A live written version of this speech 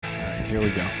here we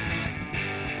go.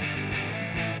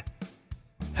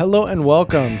 Hello and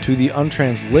welcome to the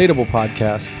Untranslatable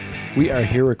Podcast. We are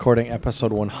here recording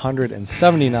episode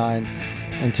 179,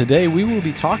 and today we will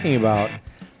be talking about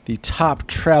the top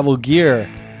travel gear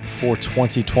for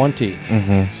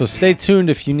 2020. So stay tuned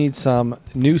if you need some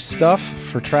new stuff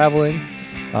for traveling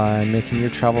and making your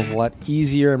travels a lot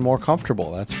easier and more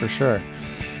comfortable, that's for sure.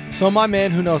 So my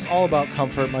man who knows all about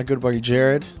comfort, my good buddy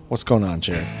Jared. What's going on,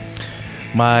 Jared?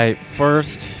 My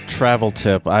first travel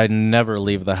tip, I never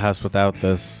leave the house without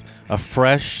this. A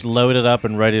fresh, loaded up,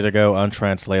 and ready to go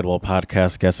Untranslatable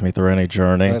podcast gets me through any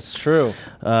journey. That's true.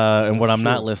 And when I'm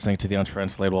not listening to the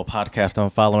Untranslatable podcast, I'm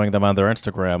following them on their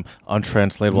Instagram,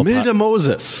 Untranslatable Milda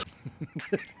Moses.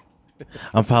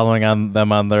 I'm following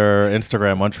them on their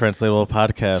Instagram, Untranslatable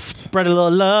Podcast. Spread a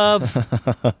little love.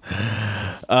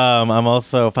 I'm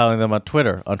also following them on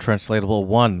Twitter,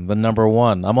 Untranslatable1, the number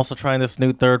one. I'm also trying this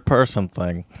new third person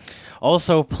thing.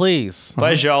 Also, please,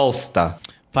 Пожалуйста.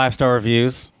 5-star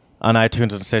reviews on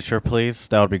iTunes and Stitcher, please.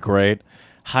 That would be great.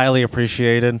 Highly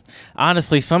appreciated.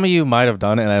 Honestly, some of you might have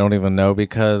done it, and I don't even know,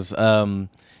 because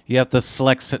you have to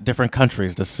select different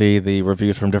countries to see the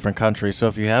reviews from different countries. So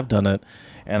if you have done it,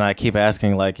 and I keep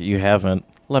asking like you haven't,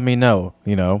 let me know.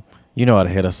 You know how to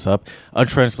hit us up.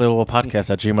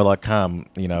 untranslatablepodcast@gmail.com.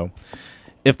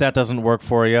 If that doesn't work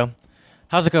for you,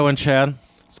 how's it going, Chad?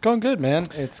 It's going good, man.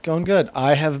 It's going good.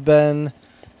 I have been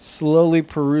slowly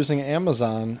perusing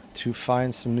Amazon to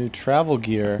find some new travel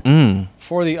gear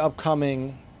for the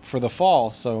fall.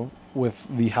 So with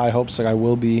the high hopes that I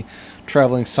will be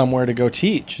traveling somewhere to go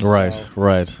teach. Right.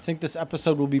 I think this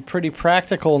episode will be pretty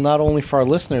practical, not only for our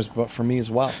listeners, but for me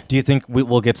as well. Do you think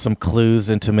we'll get some clues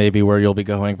into maybe where you'll be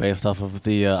going based off of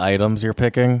the items you're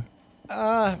picking?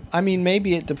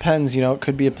 Maybe it depends. It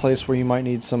could be a place where you might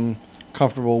need some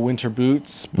comfortable winter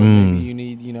boots, but maybe you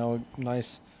need, a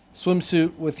nice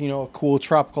swimsuit with, a cool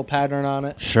tropical pattern on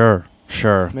it. Sure.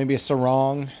 Maybe a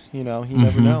sarong, you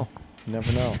never know. You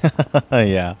never know.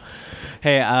 Yeah.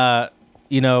 Hey, a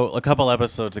couple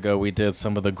episodes ago we did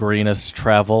some of the greenest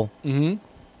travel. And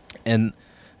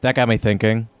that got me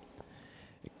thinking.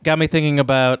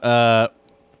 About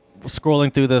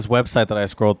scrolling through this website that I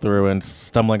scrolled through and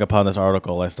stumbling upon this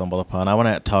article I stumbled upon. I want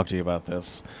to talk to you about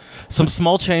this. Some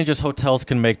small changes hotels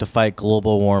can make to fight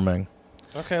global warming.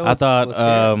 Okay, I thought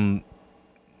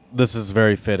this is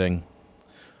very fitting.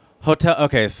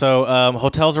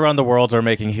 Hotels around the world are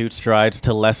making huge strides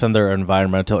to lessen their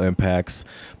environmental impacts,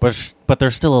 but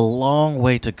there's still a long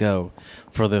way to go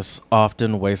for this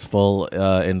often wasteful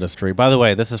industry. By the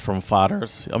way, this is from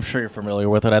Fodders. I'm sure you're familiar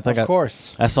with it. Of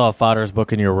course. I saw a Fodders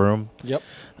book in your room. Yep.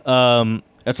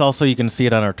 It's also, you can see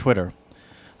it on our Twitter.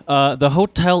 The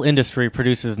hotel industry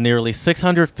produces nearly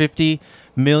 650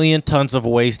 million tons of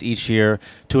waste each year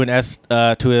to an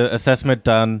assessment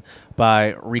done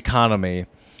by Reconomy.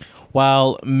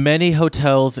 While many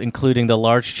hotels, including the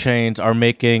large chains, are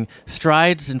making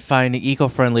strides in finding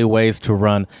eco-friendly ways to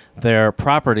run their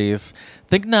properties,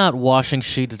 think not washing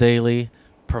sheets daily,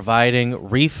 providing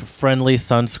reef-friendly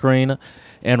sunscreen,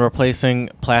 and replacing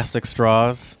plastic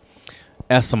straws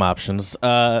as some options.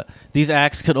 These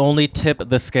acts could only tip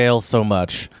the scale so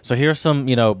much. So here's some,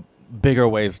 bigger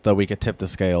ways that we could tip the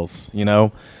scales,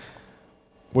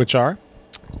 Which are?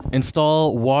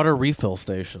 Install water refill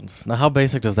stations. Now, how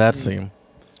basic does that seem?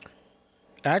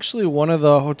 Actually, one of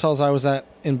the hotels I was at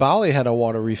in Bali had a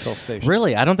water refill station.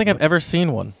 Really? I don't think I've ever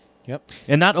seen one. Yep.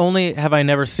 And not only have I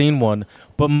never seen one,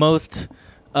 but most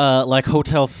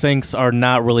hotel sinks are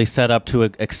not really set up to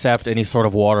accept any sort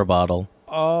of water bottle.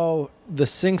 Oh, the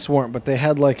sinks weren't, but they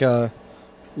had like a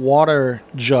water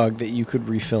jug that you could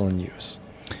refill and use.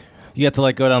 You have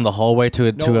to go down the hallway to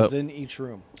it. No, it was in each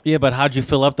room. Yeah, but how'd you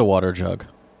fill up the water jug?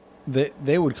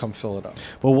 They would come fill it up.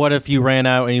 But what if you ran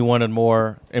out and you wanted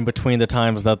more in between the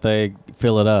times that they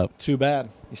fill it up? Too bad.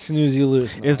 You snooze, you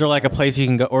lose. Is there a place you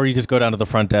can go, or you just go down to the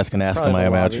front desk and ask Probably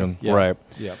them, I the imagine? lobby. Yeah. Right.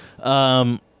 Yeah.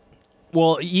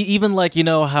 Well, even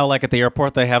how at the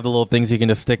airport they have the little things you can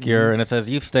just stick your, and it says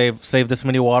you've saved this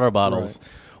many water bottles. Right.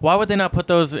 Why would they not put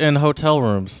those in hotel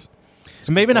rooms?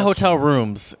 So maybe not hotel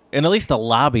rooms, in at least a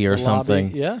lobby or something.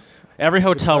 Lobby, yeah. Every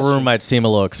hotel room might seem a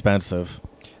little expensive.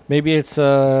 Maybe it's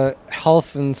a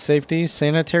health and safety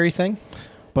sanitary thing.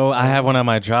 But I have one on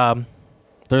my job.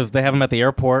 They have them at the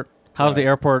airport. How's the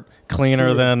airport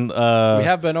cleaner than we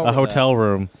have been over a hotel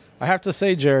room? I have to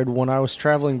say, Jared, when I was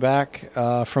traveling back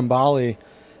from Bali,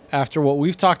 after what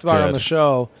we've talked about on the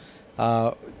show,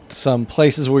 some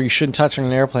places where you shouldn't touch on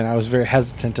an airplane, I was very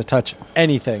hesitant to touch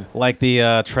anything. Like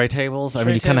the tray tables? I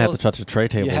mean, you kind of have to touch the tray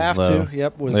tables, You have though. to.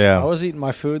 Yep. I was eating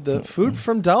my food. The food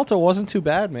from Delta wasn't too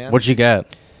bad, man. What'd you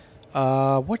get?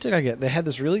 What did I get? They had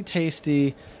this really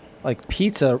tasty, like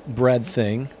pizza bread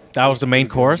thing. That was the main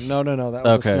course? No. That was a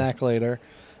Okay. snack later.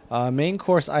 Main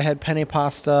course, I had penne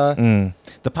pasta.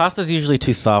 The pasta's usually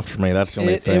too soft for me. That's the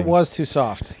only thing. It was too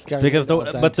soft. You gotta Because get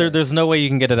it al but dente. there's no way you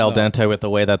can get it al No. dente with the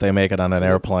way that they make it on an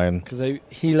airplane. Because they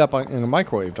heat it up in a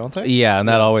microwave, don't they? Yeah, and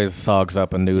that always sogs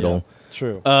up a noodle.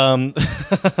 True. Um,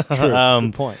 True.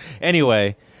 Good point.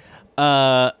 Anyway,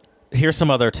 here's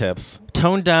some other tips.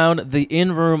 Tone down the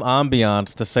in-room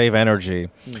ambiance to save energy.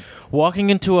 Walking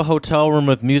into a hotel room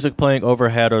with music playing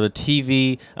overhead or the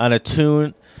TV on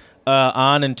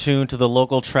and tuned to the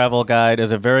local travel guide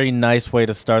is a very nice way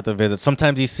to start the visit.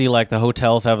 Sometimes you see like the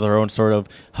hotels have their own sort of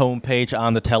homepage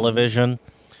on the television.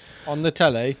 On the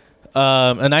tele.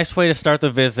 A nice way to start the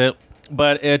visit,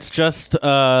 but it's just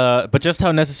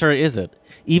how necessary is it?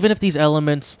 Even if these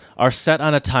elements are set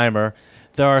on a timer,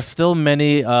 there are still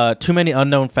too many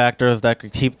unknown factors that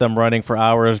could keep them running for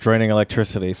hours, draining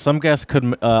electricity. Some guests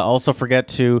could also forget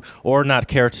to, or not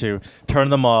care to, turn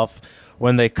them off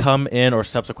when they come in or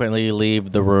subsequently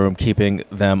leave the room, keeping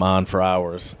them on for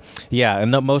hours. Yeah,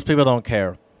 and most people don't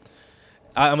care.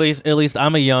 At least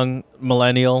I'm a young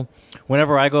millennial.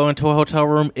 Whenever I go into a hotel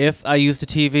room, if I use the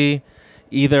TV,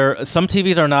 either some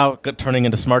TVs are now turning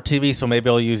into smart TVs, so maybe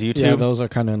I'll use YouTube. Yeah, those are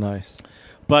kind of nice.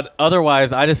 But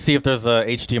otherwise, I just see if there's a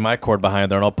HDMI cord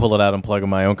behind there, and I'll pull it out and plug in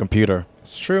my own computer.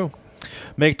 It's true.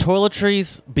 Make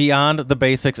toiletries beyond the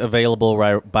basics available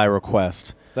by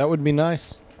request. That would be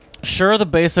nice. Sure, the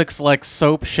basics like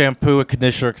soap, shampoo,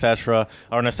 conditioner, etc.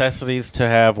 are necessities to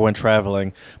have when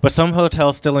traveling, but some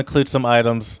hotels still include some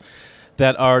items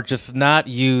that are just not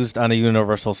used on a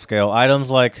universal scale.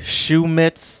 Items like shoe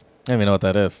mitts. I don't even know what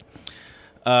that is.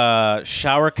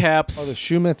 Shower caps. Oh, the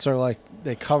shoe mitts are like,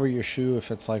 they cover your shoe if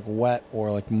it's like wet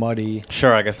or like muddy.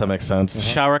 Sure, I guess that makes sense.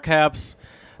 Shower caps.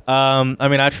 I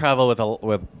mean, I travel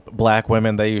with black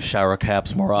women. They use shower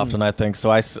caps more often, I think. So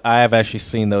I have actually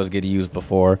seen those get used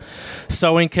before.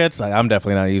 Sewing kits, I'm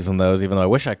definitely not using those, even though I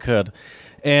wish I could.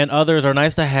 And others are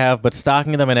nice to have, but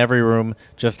stocking them in every room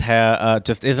just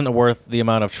isn't worth the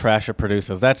amount of trash it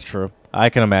produces. That's true. I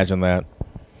can imagine that.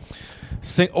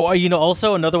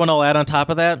 Also another one I'll add on top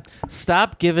of that.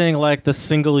 Stop giving like the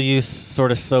single-use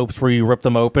sort of soaps where you rip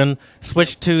them open.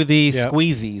 Switch to the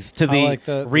squeezies, to the, like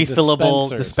the refillable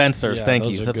dispensers. Yeah, Thank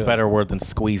those you. are That's a good. better word than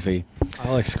squeezy.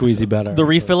 I like squeezy better. The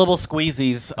refillable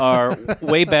squeezies are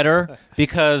way better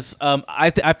because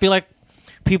I feel like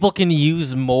people can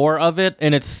use more of it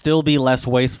and it still be less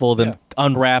wasteful than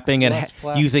unwrapping It's and less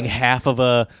plastic. using half of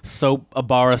a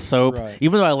bar of soap. Right.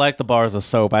 Even though I like the bars of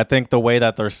soap, I think the way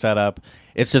that they're set up,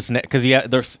 it's just because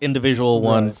there's individual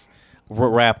ones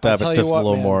wrapped I'll up. tell It's you just what, a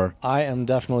little man, more. I am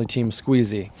definitely team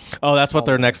squeezy. Oh, that's what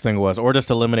their next thing was, or just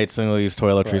eliminate single-use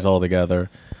toiletries Right. altogether.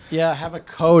 Yeah, have a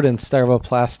code instead of a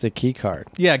plastic key card.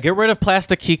 Yeah, get rid of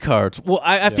plastic key cards. Well,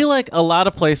 I feel like a lot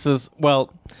of places,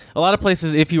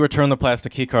 if you return the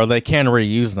plastic key card, they can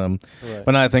reuse them. Right.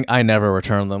 But I think I never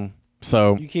return them.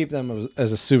 So, You keep them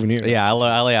as a souvenir. yeah,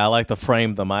 I like to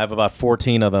frame them. I have about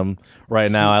 14 of them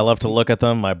right now. I love to look at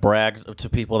them. I brag to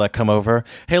people that come over.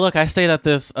 Hey, look, I stayed at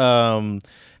this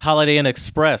Holiday Inn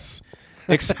Express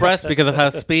because of how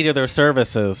speedy their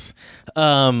service is.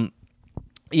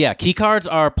 Yeah, key cards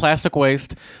are plastic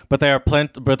waste, but there are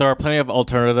plenty of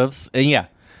alternatives. And yeah,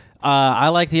 I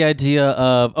like the idea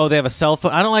of they have a cell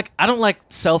phone. I don't like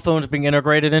cell phones being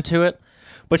integrated into it,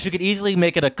 but you could easily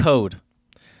make it a code.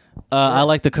 I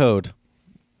like the code.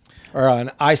 Or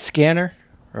an eye scanner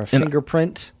or a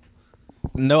fingerprint.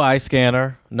 No eye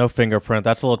scanner, no fingerprint.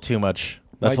 That's a little too much.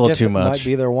 That's a little too much. Might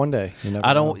be there one day. You never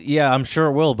I know. don't. Yeah, I'm sure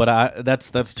it will, but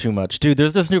that's too much, dude.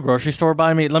 There's this new grocery store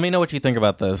by me. Let me know what you think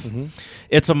about this.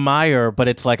 It's a Meijer, but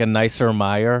it's like a nicer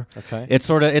Meijer. Okay. It's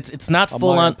sort of it's not A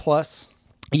full Meijer on. Plus.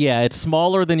 Yeah, it's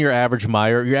smaller than your average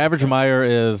Meijer. Your average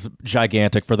Meijer is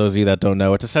gigantic. For those of you that don't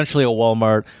know, it's essentially a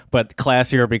Walmart, but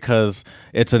classier because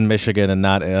it's in Michigan and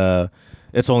not.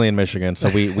 It's only in Michigan, so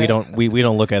we don't we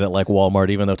don't look at it like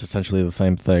Walmart, even though it's essentially the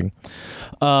same thing.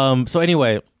 So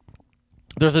anyway.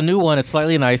 There's a new one. It's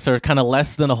slightly nicer, kind of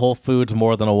less than a Whole Foods,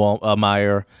 more than a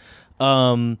Meijer.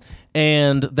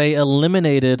 And they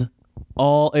eliminated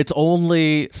it's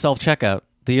only self-checkout.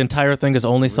 The entire thing is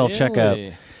only self-checkout.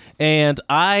 Really? And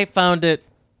I found it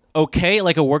okay.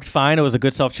 Like, it worked fine. It was a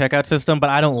good self-checkout system, but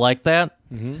I don't like that.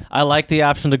 I like the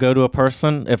option to go to a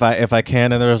person if I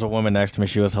can. And there was a woman next to me.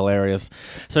 She was hilarious.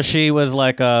 So she was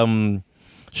like, I don't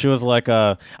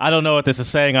know what this is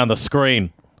saying on the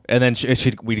screen. And then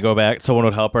we'd go back. Someone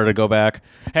would help her to go back.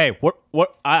 Hey, what?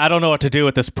 I don't know what to do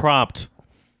with this prompt.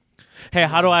 Hey,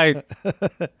 how do I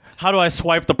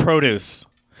swipe the produce?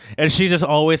 And she just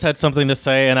always had something to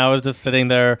say, and I was just sitting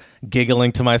there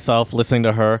giggling to myself, listening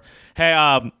to her. Hey,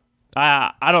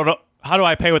 I don't know, how do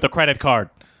I pay with a credit card?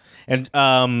 And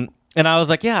I was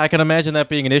like, yeah, I can imagine that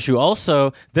being an issue.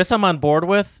 Also, this I'm on board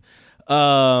with.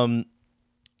 No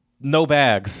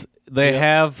bags. They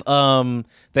have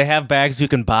bags you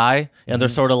can buy, and they're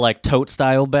sort of like tote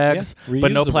style bags,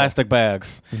 but no reusable. plastic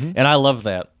bags. And I love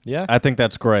that. Yeah. I think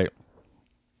that's great.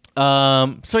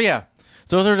 So yeah,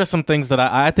 those are just some things that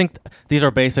I think these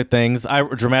are basic things. I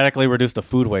dramatically reduced the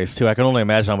food waste too. I can only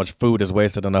imagine how much food is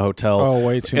wasted in a hotel. Oh,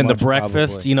 way too in much, the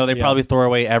breakfast. probably. You know, they Yeah. probably throw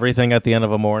away everything at the end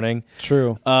of a morning.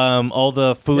 True. All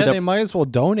the food. Yeah, that, they might as well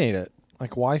donate it.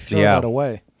 Like, why throw Yeah. that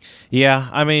away? yeah,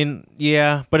 I mean,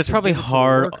 yeah, but it's probably Give it to the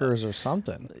hard. workers or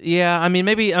something. Yeah, I mean,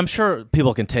 maybe I'm sure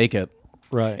people can take it.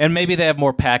 Right. And maybe they have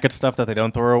more packet stuff that they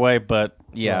don't throw away, but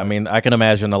yeah, I Right. mean, I can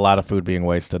imagine a lot of food being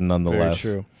wasted nonetheless.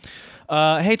 Very true.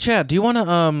 Hey, Chad, do you want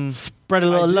to spread a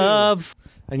little do. love?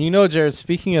 And you know, Jared,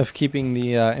 speaking of keeping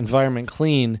the environment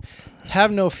clean,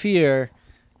 have no fear.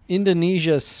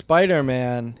 Indonesia's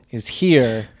Spider-Man is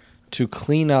here to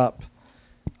clean up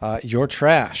your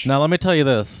trash. Now, let me tell you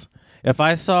this. If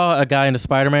I saw a guy in a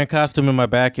Spider-Man costume in my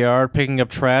backyard picking up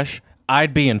trash,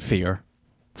 I'd be in fear.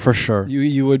 For sure.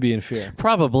 You would be in fear.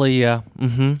 Probably, yeah.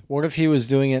 Mm-hmm. What if he was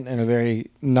doing it in a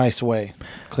very nice way,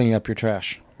 cleaning up your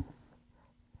trash?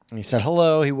 And he said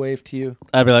hello, he waved to you.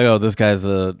 I'd be like, oh, this guy's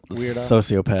a Weirdo.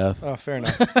 sociopath. Oh, fair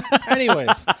enough.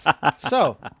 Anyways,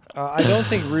 so I don't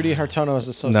think Rudy Hartono is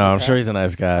a sociopath. No, I'm sure he's a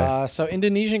nice guy. So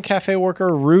Indonesian cafe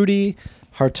worker Rudy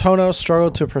Hartono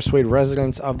struggled to persuade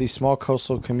residents of the small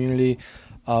coastal community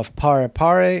of Pare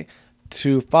Pare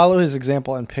to follow his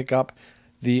example and pick up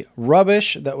the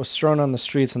rubbish that was thrown on the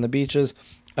streets and the beaches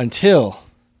until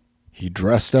he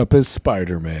dressed up as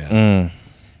Spider-Man.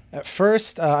 At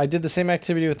first, I did the same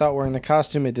activity without wearing the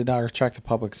costume. It did not attract the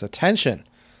public's attention.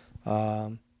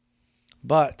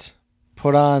 But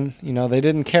put on, they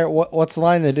didn't care. What's the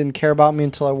line? They didn't care about me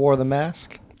until I wore the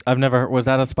mask. I've never. Was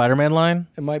that a Spider-Man line?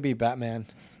 It might be Batman.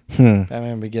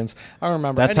 Batman Begins. I don't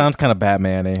remember. That sounds kind of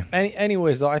Batman-y.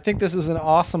 Anyways, though, I think this is an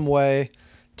awesome way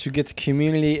to get the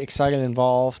community excited and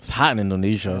involved. It's hot in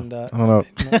Indonesia. And, I don't know.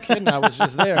 No kidding. I was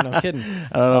just there. No kidding.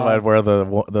 I don't know if I'd wear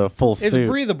the full It's suit.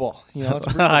 breathable. It's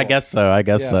breathable. I guess so.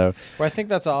 Yeah. So. But I think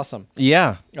that's awesome.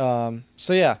 Yeah.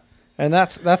 So yeah, and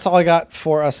that's all I got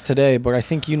for us today. But I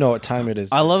think you know what time it is.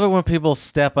 I love it when people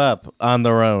step up on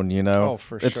their own. Oh,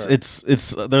 for sure. It's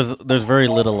there's very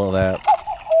little of that.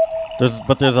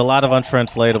 There's a lot of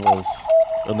untranslatables,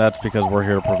 and that's because we're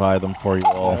here to provide them for you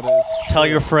all. That is true. Tell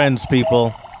your friends,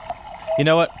 people. You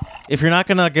know what? If you're not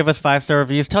gonna give us 5-star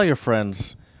reviews, tell your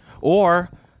friends, or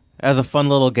as a fun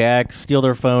little gag, steal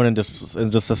their phone and just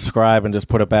subscribe and just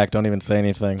put it back. Don't even say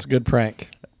anything. It's a good prank.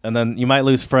 And then you might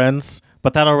lose friends,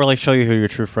 but that'll really show you who your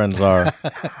true friends are.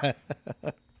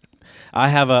 I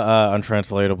have a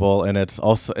untranslatable, and it's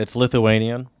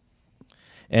Lithuanian,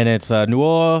 and it's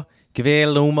Nuo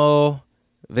Gvelumo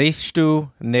Veistu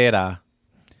Nera.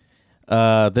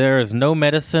 There is no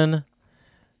medicine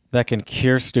that can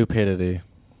cure stupidity.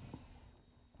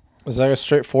 Is that as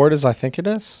straightforward as I think it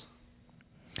is?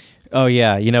 Oh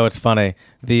yeah, it's funny.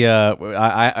 The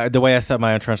way I set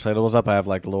my untranslatables up, I have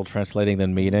like a little translating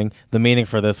then meaning. The meaning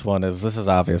for this one is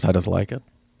obvious. I just like it.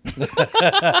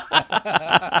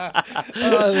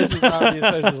 Oh, this is obvious.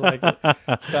 I just like it.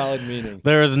 Solid meaning.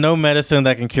 There is no medicine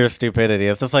that can cure stupidity.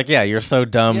 It's just like, yeah, you're so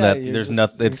dumb Yeah, that you're there's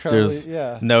just there's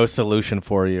yeah. no solution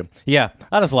for you. Yeah,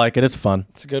 I just like it. It's fun.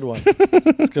 It's a good one.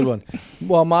 It's a good one.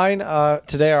 Well, mine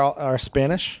today are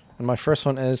Spanish, and my first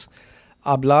one is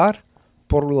hablar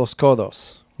por los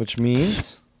codos, which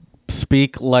means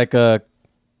Speak like a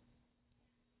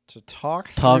to talk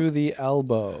through the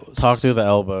elbows. talk through the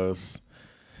elbows.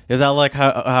 Is that like how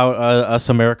us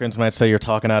Americans might say you're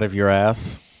talking out of your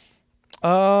ass?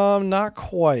 Not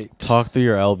quite. Talk through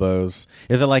your elbows.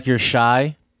 Is it like you're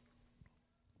shy?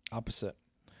 Opposite.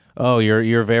 Oh,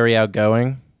 you're very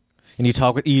outgoing, and you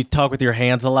talk with your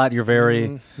hands a lot. You're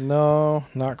very No,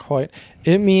 not quite.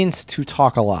 It means to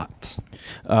talk a lot.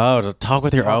 to talk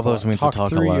with your Talk a elbows lot. means Talk to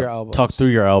talk a through lot. your elbows. Talk through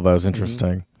your elbows.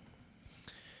 Interesting.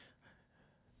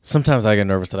 Sometimes I get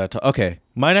nervous that I talk. Okay,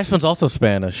 my next one's also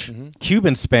Spanish,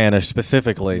 Cuban Spanish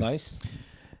specifically. Nice.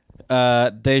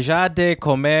 Deja de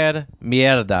comer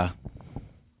mierda.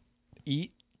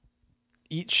 Eat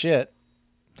shit,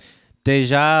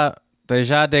 Deja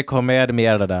de comer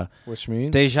mierda. which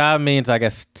means Deja means, I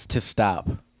guess, to stop.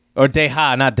 Or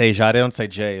deja, not deja. They don't say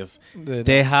J's.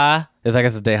 Deja is, I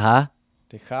guess, it's deja.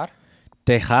 dejar.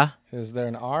 Deja. Is there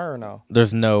an R or no?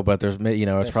 There's no, but there's,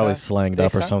 it's probably Deja? slanged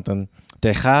up or Deja? something.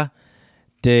 Deja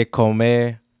de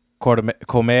comer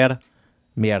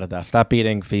Mierda. Stop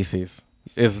eating feces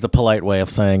is the polite way of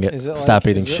saying it. Is it Stop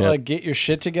like, eating is it shit. like get your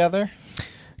shit together?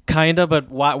 Kinda, but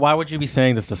why would you be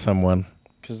saying this to someone?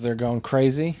 Because they're going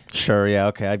crazy. Sure, yeah,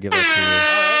 okay, I'd give that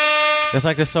to you. It's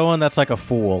like there's someone that's like a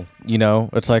fool, you know?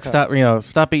 It's like stop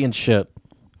eating shit.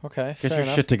 Okay, Get fair your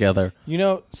enough. shit together. You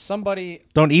know, somebody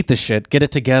Don't eat the shit. Get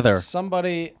it together.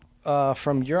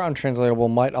 from your untranslatable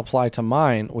might apply to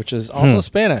mine, which is also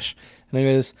Spanish, and it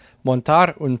is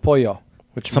montar un pollo,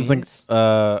 which Something means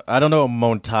I don't know what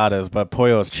montada is, but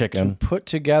pollo is to chicken. put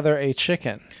together a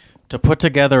chicken. To put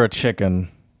together a chicken.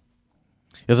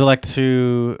 Is it like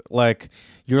to like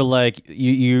you're like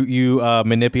you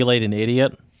manipulate an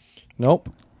idiot? Nope.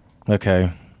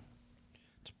 Okay.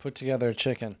 To put together a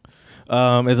chicken.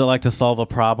 Is it like to solve a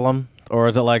problem, or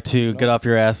is it like to get off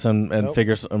your ass and Nope.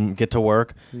 figure get to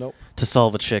work Nope. to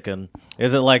solve a chicken?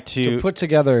 Is it like To put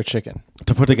together a chicken.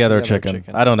 put together a chicken?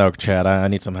 I don't know, Chad. I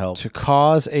need some help. To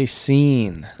cause a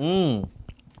scene. Mm.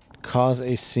 Cause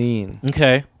a scene.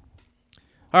 Okay.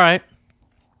 All right.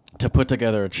 To put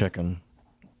together a chicken.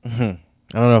 I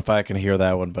don't know if I can hear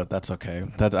that one, but that's okay.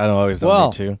 That I don't always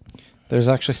need to. There's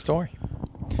actually a story.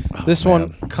 Oh, This man.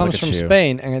 one comes Look at from you.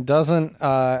 Spain, and it doesn't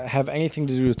have anything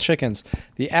to do with chickens.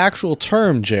 The actual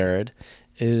term, Jared,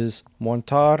 is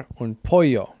montar un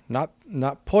pollo.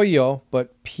 Not pollo,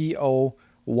 but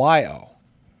P-O-Y-O,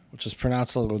 which is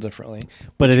pronounced a little differently.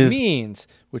 But which it is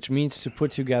which means to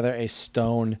put together a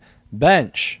stone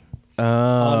bench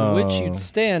on which you'd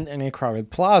stand in a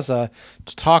crowded plaza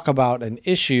to talk about an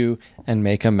issue and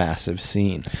make a massive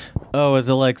scene. Oh, is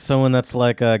it like someone that's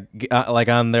like like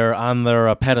on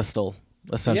their pedestal,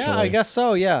 essentially? Yeah, I guess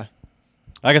so. Yeah.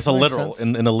 I guess a Makes literal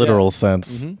sense. in a literal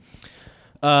sense.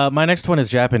 Mhm. My next one is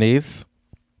Japanese,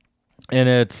 and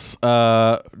it's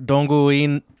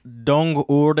donguri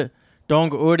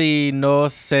no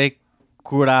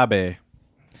sekurabe,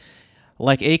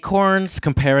 like acorns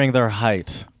comparing their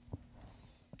height.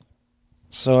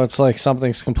 So it's like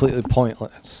something's completely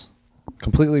pointless.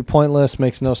 Completely pointless,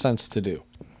 makes no sense to do.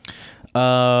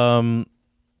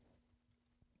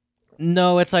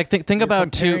 No, it's like think You're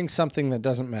about comparing something that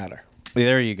doesn't matter.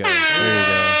 There you go. There you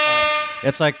go.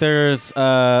 It's like there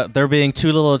being too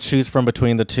little to choose from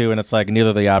between the two, and it's like neither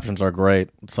of the options are great.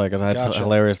 It's like it's Gotcha.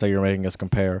 hilarious that you're making us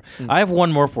compare. I have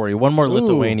one more for you. One more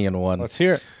Lithuanian one. Let's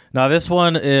hear it. Now this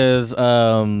one is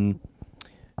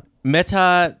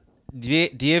Meta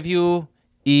Dieviu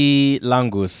I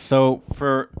Langus. So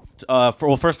for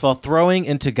well, first of all, throwing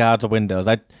into God's windows.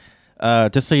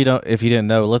 Just so if you didn't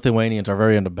know, Lithuanians are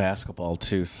very into basketball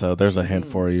too. So there's a hint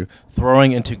for you.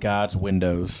 Throwing into God's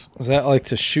windows. Is that like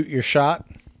to shoot your shot?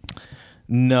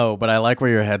 No, but I like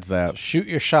where your head's at. Shoot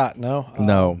your shot, no?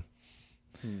 No.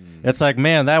 It's like,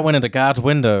 man, that went into God's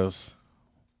windows.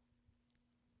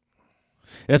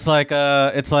 It's like,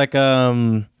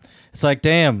 damn.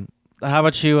 How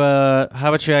about you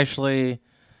actually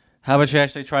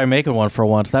try making one for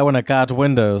once? That went at God's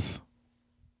windows.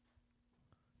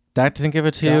 That didn't give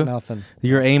it to Got you? nothing.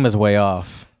 Your aim is way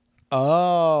off.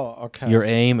 Oh, okay. Your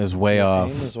aim is way Your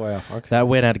off. aim is way off. Okay. That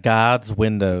went at God's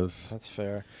windows. That's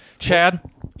fair. Chad,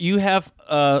 you have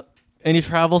any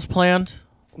travels planned?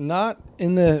 Not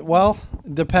in the, well,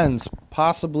 it depends.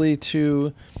 Possibly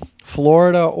to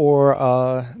Florida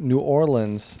or New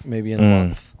Orleans maybe in a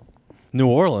month. New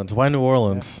Orleans. Why New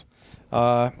Orleans?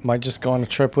 Might just go on a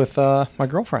trip with my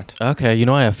girlfriend. Okay, you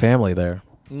know I have family there.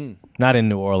 Not in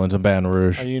New Orleans, in Baton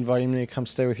Rouge. Are you inviting me to come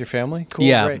stay with your family? Cool.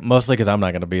 Yeah, Great. mostly because I'm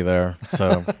not going to be there.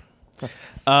 So,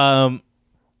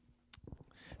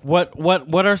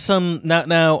 what are some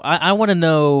now? I want to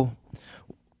know.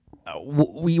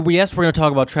 Yes, we're going to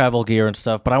talk about travel gear and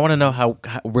stuff, but I want to know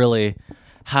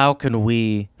how can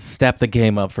we step the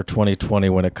game up for 2020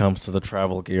 when it comes to the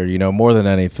travel gear? You know, more than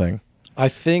anything. I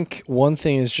think one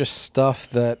thing is just stuff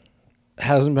that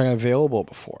hasn't been available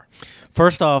before.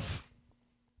 First off,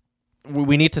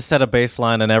 we need to set a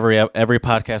baseline in every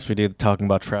podcast we do talking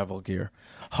about travel gear.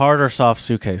 Hard or soft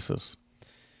suitcases?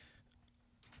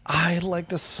 I like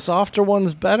the softer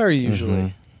ones better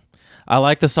usually. I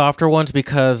like the softer ones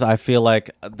because I feel like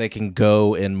they can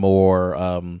go in more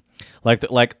like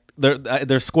they're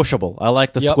squishable. I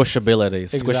like the Yep.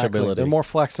 squishability. Exactly. They're more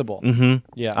flexible.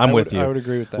 Yeah, I'm with you. I would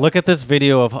agree with that. Look at this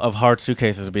video of hard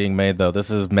suitcases being made, though. This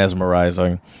is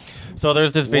mesmerizing. So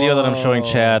there's this video that I'm showing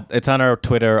Chad. It's on our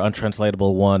Twitter,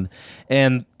 Untranslatable1,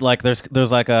 and like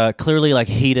there's like a clearly like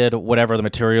heated whatever the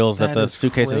materials that the is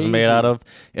suitcase is made out crazy. of,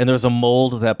 and there's a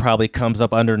mold that probably comes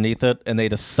up underneath it, and they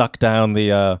just suck down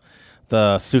the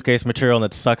the suitcase material and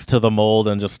it sucks to the mold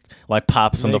and just like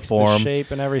pops into Makes the form. shape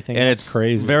and everything. And That's it's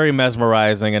crazy. very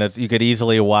mesmerizing, and you could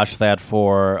easily watch that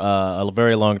for a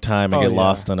very long time and Oh, get yeah.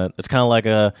 lost in it. It's kind of like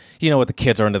what the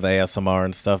kids are into the ASMR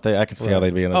and stuff. I can see how Right.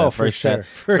 they'd be into Oh, that. for Very sure.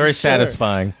 For very sure.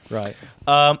 satisfying. Right.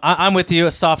 I'm with you.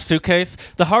 A soft suitcase.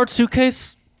 The hard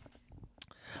suitcase,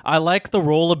 I like the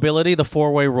rollability, the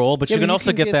 4-way roll, but Yeah, you can but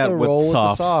also get that the with roll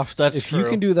softs. With the soft. That's if true. you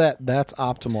can do that, that's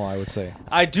optimal, I would say.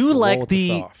 I do roll like with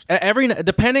the soft.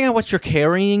 depending on what you're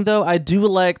carrying, though. I do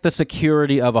like the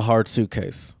security of a hard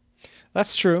suitcase.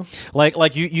 That's true. Like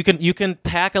you can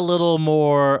pack a little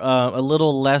more, a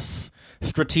little less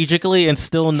strategically, and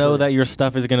still know True. that your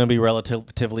stuff is going to be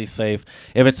relatively safe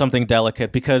if it's something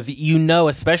delicate, because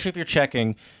especially if you're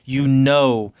checking,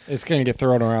 It's going to get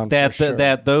thrown around that for sure.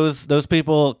 that those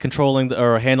people controlling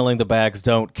or handling the bags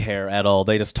don't care at all.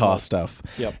 They just toss stuff.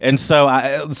 Yep. And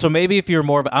so maybe if you're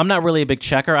more of I'm not really a big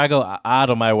checker. I go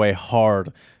out of my way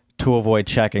hard to avoid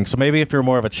checking. So maybe if you're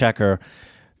more of a checker,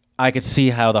 I could see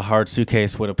how the hard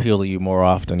suitcase would appeal to you more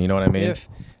often. You know what I mean?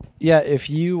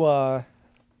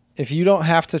 If you don't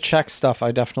have to check stuff,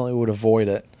 I definitely would avoid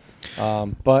it.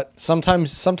 But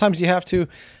sometimes you have to.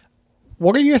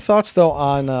 What are your thoughts though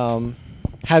on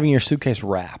having your suitcase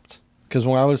wrapped? Because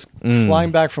when I was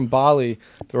flying back from Bali,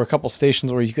 there were a couple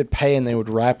stations where you could pay and they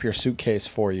would wrap your suitcase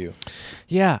for you.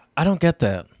 Yeah, I don't get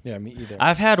that. Yeah, me either.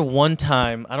 I've had one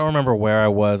time. I don't remember where I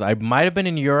was. I might have been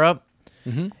in Europe.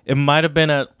 It might have been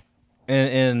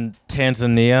in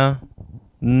Tanzania.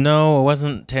 No, it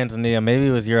wasn't Tanzania. Maybe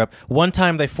it was Europe. One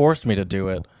time they forced me to do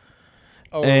it.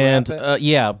 Oh, And wrap it?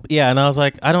 yeah, and I was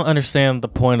like, I don't understand the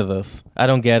point of this. I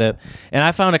don't get it, and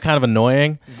I found it kind of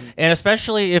annoying, and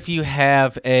especially if you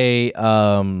have a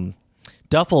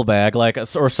duffel bag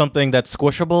or something that's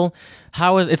squishable.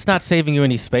 It's not saving you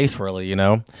any space really, you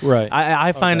know? Right.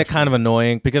 I find it kind of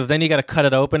annoying because then you got to cut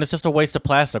it open. It's just a waste of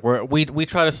plastic. We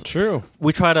try to True.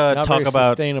 we try to Not talk very about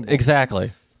sustainable.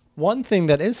 exactly. One thing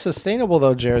that is sustainable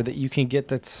though, Jared, that you can get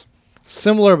that's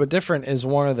similar but different is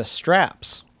one of the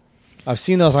straps. I've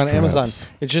seen those on Amazon.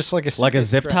 Straps. It's just like a Like a suitcase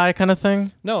zip strap. tie kind of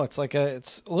thing. No, it's like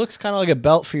it looks kind of like a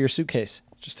belt for your suitcase,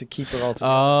 just to keep it all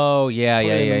together. Oh yeah, Put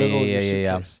yeah, it in the yeah, middle of yeah, your yeah,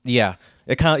 yeah. suitcase. Yeah,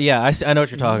 it kind of I know what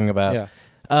you're talking about. Yeah.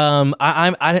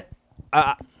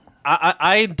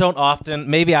 I don't often.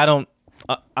 Maybe I don't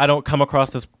come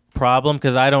across this problem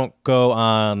because I don't go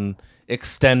on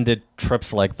extended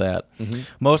trips like that.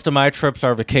 Most of my trips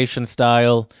are vacation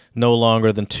style, no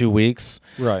longer than 2 weeks.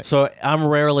 Right. So I'm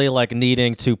rarely like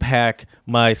needing to pack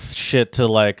my shit to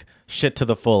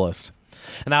the fullest.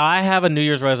 Now I have a New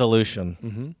Year's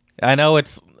resolution. I know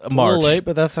it's It's March. a little late,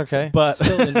 but that's okay. But-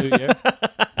 still in New Year.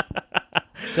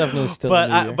 Definitely still in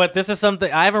New Year. But this is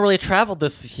something I haven't really traveled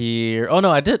this year. Oh no,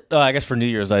 I did. Oh, I guess for New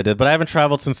Year's I did, but I haven't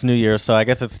traveled since New Year's, so I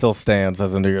guess it still stands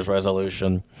as a New Year's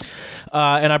resolution.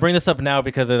 And I bring this up now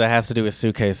because it has to do with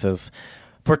suitcases.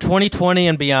 For 2020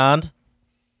 and beyond,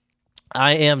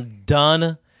 I am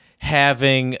done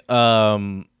having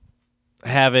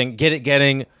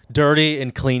getting dirty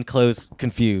and clean clothes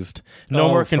confused. No Oh,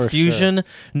 more for confusion.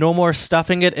 No more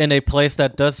stuffing it in a place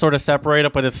that does sort of separate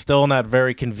it, but it's still not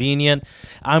very convenient.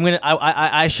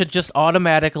 I should just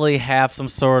automatically have some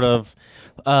sort of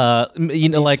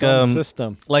like Some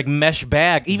system. like mesh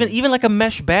bag, even like a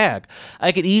mesh bag.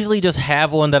 I could easily just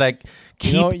have one that I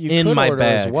keep You know what you in could my order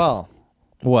bag. as well?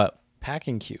 What?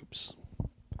 Packing cubes.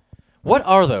 What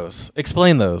are those?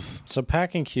 Explain those, So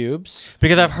packing cubes.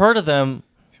 because I've heard of them.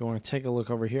 If you want to take a look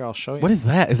over here, I'll show you. What is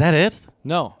that? Is that it?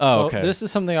 No. Oh, so okay. This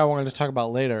is something I wanted to talk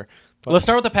about later. But Let's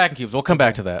start with the packing cubes. We'll come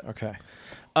back to that. Okay.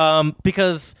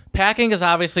 Because packing is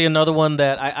obviously another one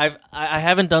that I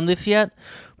haven't done this yet.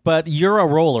 But you're a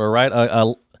roller, right?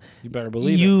 You better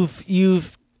believe it.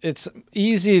 You've It's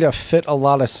easy to fit a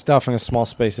lot of stuff in a small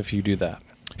space if you do that.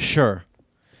 sure.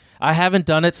 I haven't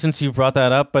done it since you brought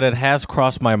that up, but it has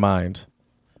crossed my mind.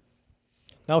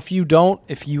 Now, if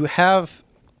you have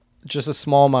just a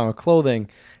small amount of clothing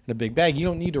in a big bag, you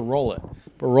don't need to roll it.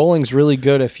 But rolling's really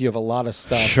good if you have a lot of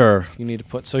stuff Sure. you need to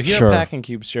put. So here Sure. are packing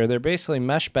cubes here. They're basically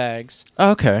mesh bags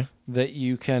Okay. that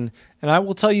you can, and I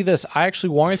will tell you this, I actually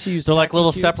wanted to use They're like packing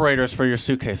little cubes. separators for your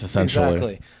suitcase, essentially.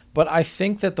 Exactly. But I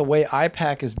think that the way I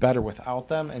pack is better without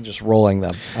them and just rolling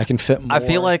them. I can fit more. I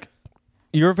feel like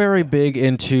you're very big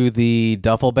into the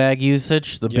duffel bag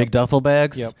usage, the Yep. big duffel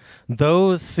bags. Yep.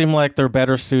 Those seem like they're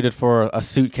better suited for a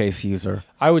suitcase user.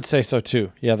 I would say so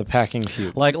too. Yeah, the packing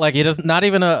cube. Like it is not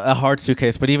even a hard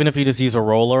suitcase, but even if you just use a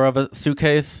roller of a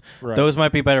suitcase, Right. those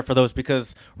might be better for those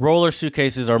because roller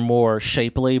suitcases are more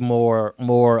shapely, more. It's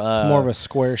more of a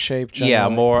square shape. yeah,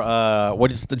 generally. more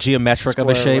what is the geometric of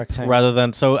a Square, shape rectangle. rather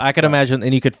than. So I could imagine,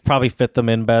 and you could probably fit them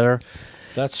in better.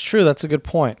 That's true. That's a good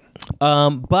point.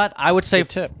 But I would say Good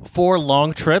tip. for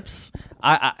long trips,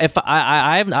 I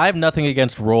have nothing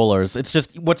against rollers. It's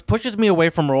just what pushes me away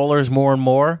from rollers more and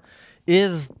more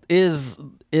is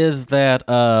that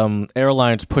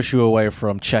airlines push you away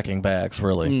from checking bags,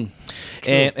 really.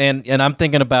 And I'm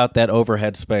thinking about that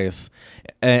overhead space,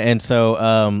 and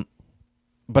so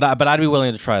but I'd be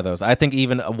willing to try those. I think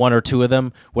even one or two of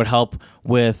them would help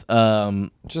with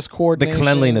Just the coordination.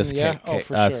 cleanliness Yeah. For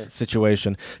sure.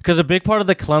 situation. Because a big part of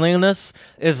the cleanliness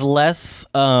is less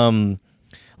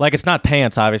like it's not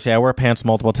pants. Obviously, I wear pants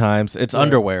multiple times. It's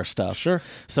underwear stuff. Sure.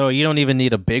 So you don't even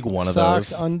need a big one of Socks,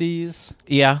 those. undies.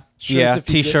 Yeah, Shirts yeah. if you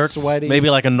get T-shirts, sweaty. maybe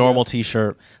like a normal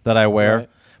T-shirt that I wear. Right.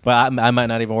 But I might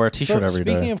not even wear a T-shirt So every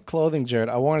day. speaking of clothing, Jared,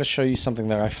 I wanted to show you something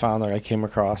that I found that I came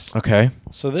across. Okay.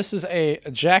 So this is a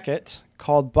jacket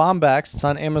called Bombax. It's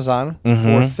on Amazon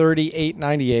Mm-hmm. for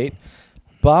 $38.98.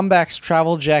 Bombax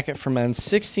travel jacket for men,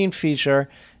 16 feature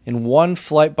in one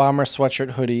flight bomber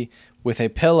sweatshirt hoodie with a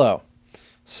pillow.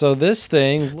 So this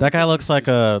thing, That guy looks like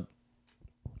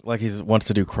he wants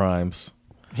to do crimes.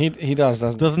 he does,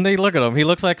 doesn't he? Doesn't he? Look at him. He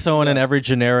looks like someone in does. every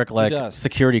generic does.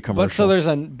 security commercial. But so there's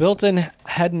a built-in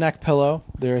head neck pillow.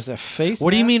 There's a face.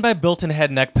 What do you mask. mean by built-in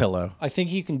head neck pillow? I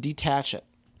think you can detach it.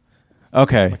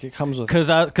 Okay. Like it comes with.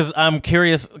 Because I'm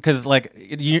curious because like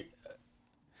you.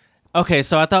 Okay,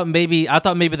 so I thought maybe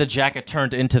the jacket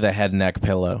turned into the head neck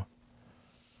pillow.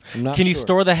 I'm not Can you sure.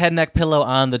 store the head neck pillow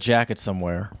on the jacket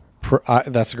somewhere?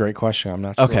 That's a great question. I'm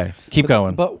not sure. Okay, keep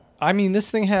going. But I mean, this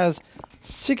thing has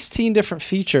 16 different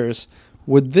features.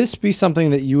 Would this be something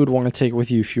that you would want to take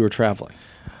with you if you were traveling?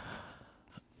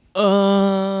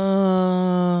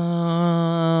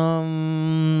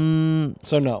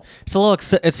 So no, It's a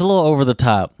little over the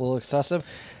top. a little excessive.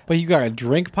 But you got a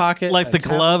drink pocket, Like a the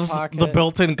tablet gloves, pocket. the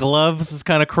built-in gloves is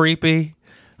kind of creepy.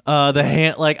 The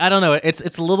hand, like I don't know, it's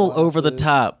a little over the Glasses.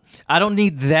 top. I don't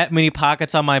need that many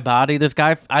pockets on my body. This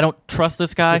guy, I don't trust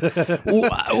this guy.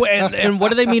 and what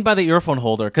do they mean by the earphone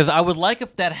holder? Because I would like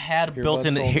if that had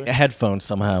built-in holder? headphones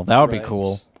somehow. That would be Right.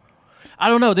 cool. I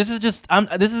don't know. This is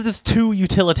just too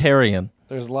utilitarian.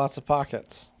 There's lots of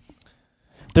pockets.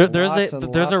 There's Lots a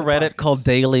and there's a lots of Reddit pockets. called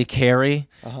Daily Carry,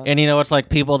 and you know it's like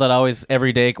people that always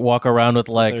every day walk around with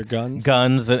like Their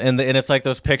guns? and it's like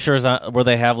those pictures where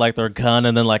they have like their gun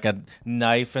and then like a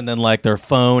knife and then like their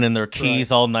phone and their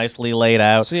keys Right. all nicely laid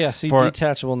out. So yeah, see, for-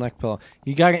 detachable neck pillow.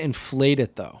 You gotta inflate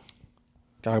it though.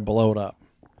 Gotta blow it up.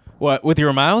 What with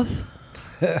your mouth?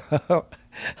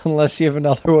 Unless you have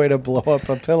another way to blow up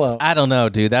a pillow. I don't know,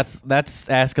 dude. That's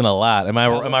asking a lot. Am I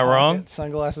wrong? Pocket,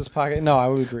 sunglasses pocket. No, I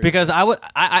would agree. Because I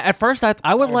at first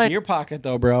I would like your pocket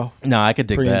though, bro. no I could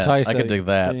dig Pretty that. enticing. I could dig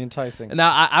that. Pretty enticing.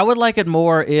 Now I would like it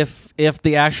more if the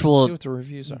See actual what the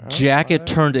reviews are. jacket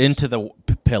turned into the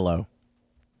pillow.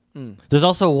 There's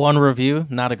also one review,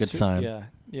 not a good sign. Yeah.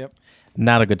 Yep.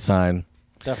 Not a good sign.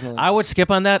 Definitely. I would skip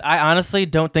on that. I honestly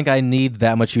don't think I need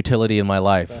that much utility in my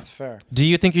life. That's fair. Do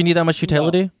you think you need that much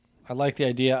utility? I like the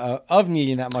idea of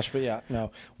needing that much, but yeah, no.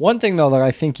 One thing though that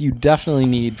I think you definitely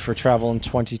need for travel in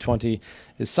 2020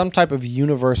 is some type of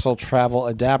universal travel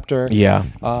adapter. Yeah.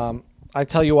 I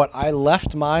tell you what, I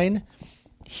left mine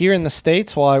here in the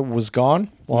States while I was gone,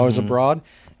 while I was abroad.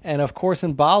 And of course,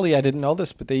 in Bali, I didn't know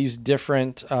this, but they use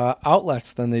different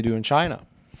outlets than they do in China.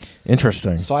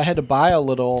 Interesting. So I had to buy a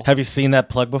little. Have you seen that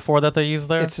plug before that they use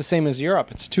there? It's the same as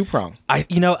Europe. It's 2-prong. I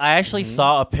actually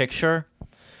saw a picture,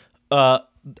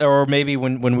 or maybe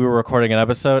when we were recording an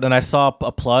episode, and I saw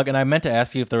a plug, and I meant to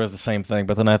ask you if there was the same thing,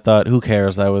 but then I thought, who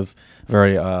cares? That was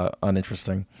very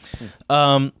uninteresting.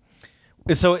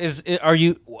 So are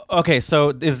you okay?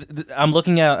 So I'm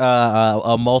looking at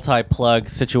a multi-plug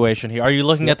situation here. Are you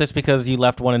looking at this because you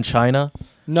left one in China?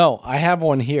 No, I have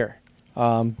one here.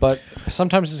 But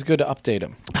sometimes it's good to update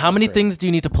them. How many things do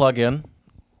you need to plug in?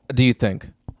 Do you think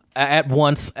at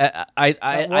once?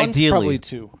 Ideally, probably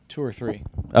two or three.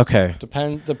 Okay.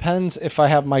 Depends if I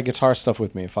have my guitar stuff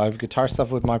with me. If I have guitar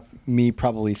stuff with me,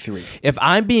 probably 3. If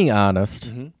I'm being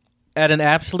honest, at an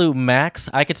absolute max,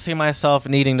 I could see myself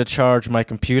needing to charge my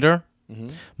computer,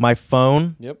 my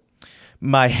phone, Yep.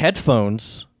 my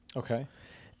headphones, Okay.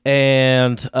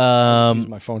 and Just use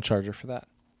my phone charger for that.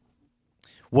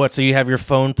 what? So you have your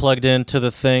phone plugged into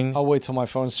the thing? I'll wait till my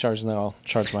phone's charged and then I'll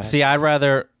charge my. See, I'd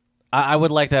rather. I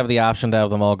would like to have the option to have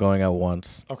them all going at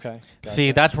once. Okay. Gotcha.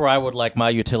 See, that's where I would like my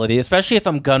utility, especially if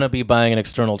I'm gonna be buying an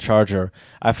external charger.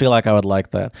 I feel like I would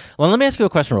like that. Well, let me ask you a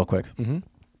question real quick.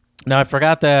 Now, I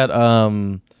forgot that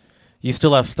you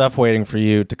still have stuff waiting for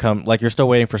you to come. Like, you're still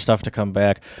waiting for stuff to come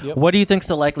back. Yep. What do you think's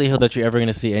the likelihood that you're ever going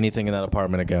to see anything in that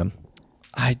apartment again?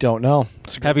 I don't know.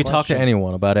 It's a good Have you talked to question.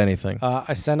 anyone about anything?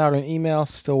 I sent out an email.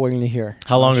 Still waiting to hear.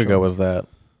 How long Not ago sure. was that?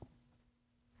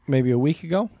 Maybe a week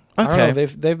ago. I don't Okay. know.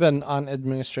 They've been on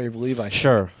administrative leave. I think.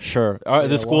 Sure. So, The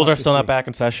yeah, schools we'll are have to still see. not back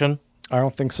in session. I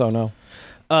don't think so. No.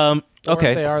 Or if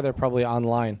Okay. they are, they're probably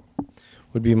online.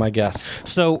 Would be my guess.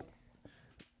 So,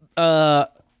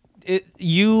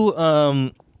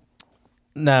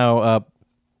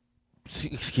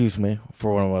 excuse me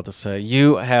for what I'm about to say.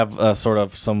 You have sort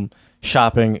of some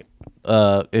shopping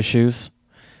issues.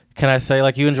 Can I say,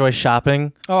 like, you enjoy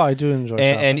shopping, Oh, I do enjoy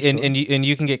and shopping. Sure.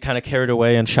 you can get kind of carried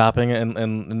away in shopping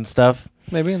and stuff.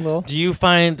 Maybe a little. Do you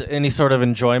find any sort of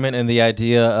enjoyment in the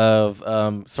idea of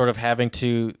sort of having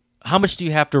to? How much do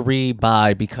you have to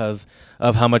rebuy because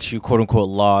of how much you quote unquote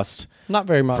lost? Not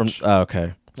very From much.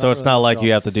 okay, so Not it's really not much like at you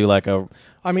all. have to do like a.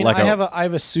 I mean, like I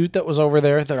have a suit that was over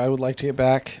there that I would like to get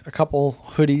back. A couple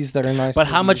hoodies that are nice. But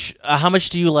how much? How much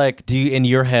do you like? Do you in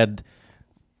your head?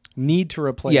 need to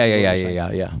replace? Yeah, is yeah, what yeah, you're yeah,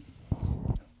 saying. yeah, yeah.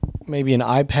 Maybe an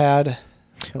iPad.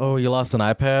 Oh, you lost an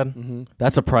iPad? Mm-hmm.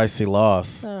 That's a pricey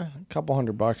loss. A couple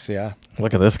 $100, yeah.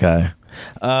 Look at this guy.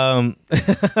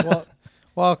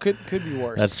 Well, could be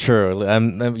worse. That's true. At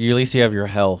least you have your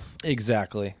health.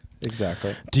 Exactly.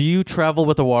 Do you travel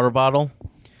with a water bottle?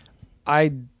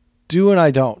 I do and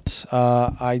I don't.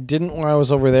 I didn't when I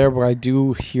was over there, but I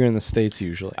do here in the States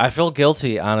usually. I feel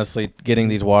guilty, honestly, getting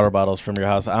these water bottles from your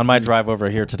house. On my drive over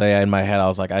here today, in my head, I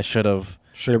was like, I should have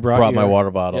brought my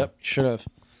water bottle. Yep, should have.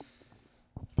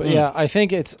 But yeah, I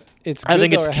think it's good I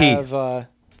think though it's to key. have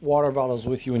water bottles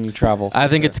with you when you travel. I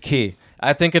think for it's key.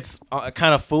 I think it's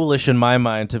kind of foolish in my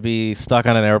mind to be stuck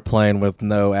on an airplane with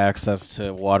no access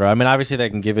to water. I mean, obviously they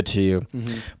can give it to you,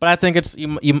 but I think it's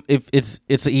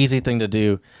it's an easy thing to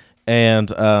do,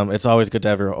 and it's always good to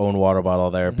have your own water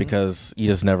bottle there because you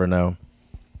just never know.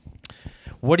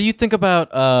 What do you think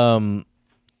about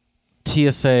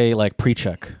TSA like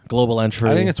pre-check, global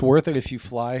entry? I think it's worth it if you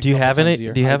fly. Do you a couple have times any- a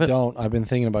year. do you have I it? don't. I've been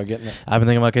thinking about getting it. I've been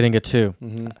thinking about getting it too.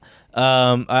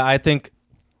 Mm-hmm. I think.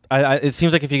 It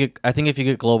seems like if you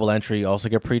get global entry, you also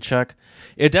get pre-check.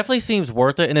 It definitely seems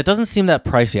worth it, and it doesn't seem that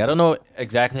pricey. I don't know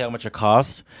exactly how much it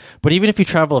costs, but even if you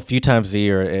travel a few times a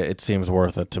year, it seems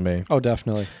worth it to me. Oh,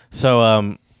 definitely.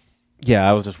 So, yeah,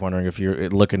 I was just wondering if you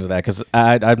look into that because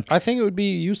I think it would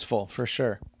be useful for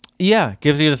sure. yeah,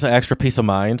 gives you just an extra peace of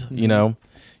mind. You know,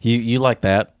 you like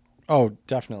that. Oh,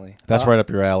 definitely. That's right up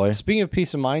your alley. Speaking of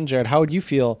peace of mind, Jared, how would you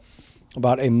feel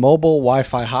about a mobile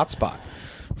Wi-Fi hotspot?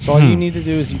 So all you need to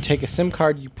do is you take a SIM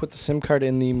card, you put the SIM card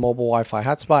in the mobile Wi-Fi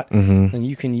hotspot, and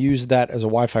you can use that as a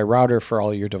Wi-Fi router for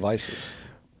all your devices.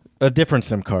 A different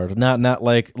SIM card, not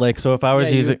like so. If I was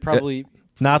Yeah, you using would probably,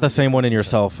 not the same one in your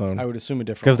cell phone, I would assume a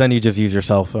different. because then you just use your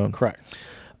cell phone. Correct.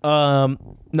 No,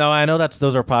 I know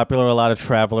those are popular. A lot of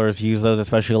travelers use those,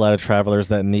 especially a lot of travelers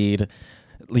that need,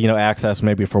 access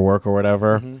maybe for work or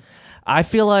whatever. I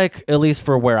feel like, at least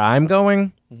for where I'm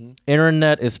going,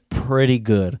 internet is pretty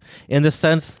good in the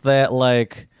sense that,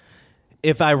 like,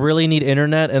 if I really need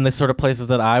internet in the sort of places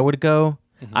that I would go,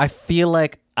 I feel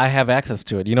like I have access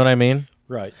to it. You know what I mean?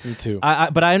 Right. Me too.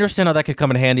 But I understand how that could come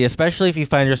in handy, especially if you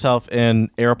find yourself in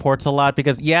airports a lot,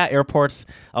 because airports,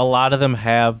 a lot of them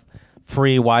have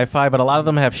free Wi-Fi, but a lot of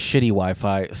them have shitty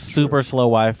Wi-Fi, super slow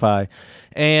Wi-Fi.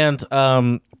 And,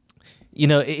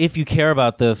 if you care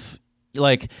about this,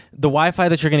 like the Wi-Fi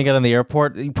that you're going to get in the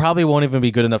airport, you probably won't even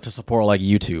be good enough to support like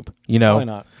YouTube, Why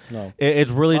not? No. It's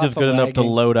really Lots just of good enough to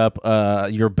lagging. load up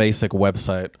your basic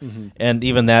website, and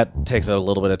even that takes a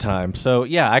little bit of time. So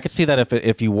yeah, I could see that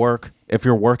if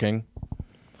you're working,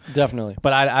 Definitely.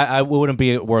 but I wouldn't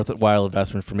be a worthwhile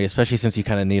investment for me, especially since you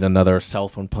kind of need another cell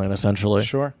phone plan essentially.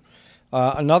 Sure.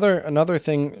 Another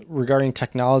thing regarding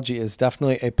technology is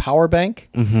definitely a power bank.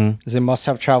 Is a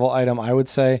must-have travel item. I would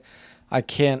say. I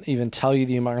can't even tell you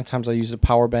the amount of times I used a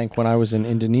power bank when I was in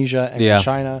Indonesia and in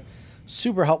China.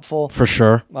 Super helpful. For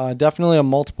sure. Definitely a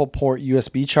multiple port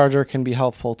USB charger can be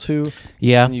helpful too.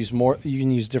 Yeah. You can use more. You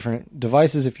can use different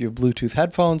devices if you have Bluetooth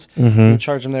headphones. Mm-hmm. You can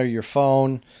charge them there. Your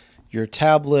phone, your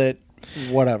tablet,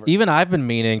 whatever. Even I've been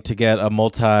meaning to get a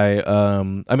multi. I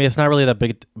mean, it's not really that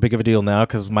big of a deal now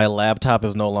because my laptop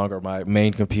is no longer my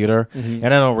main computer, and I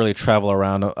don't really travel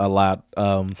around a lot.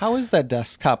 How is that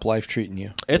desktop life treating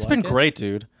you? It's You been like it? great,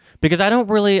 dude. Because I don't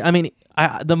really. I mean,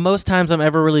 the most times I'm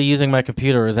ever really using my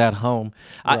computer is at home.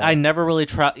 I never really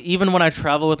even when I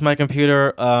travel with my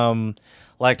computer.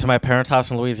 Like to my parents' house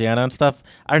in Louisiana and stuff,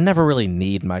 I never really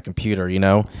need my computer,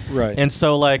 Right. And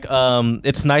so, like,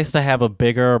 it's nice to have a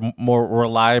bigger, more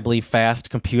reliably fast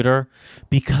computer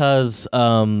because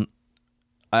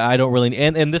I don't really,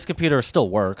 and this computer still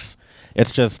works.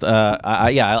 It's just,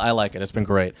 I like it. It's been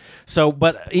great. So,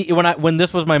 but when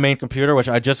this was my main computer, which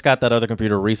I just got that other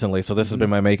computer recently, so this has been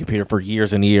my main computer for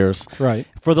years and years. Right.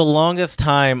 For the longest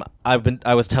time, I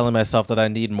was telling myself that I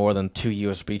need more than 2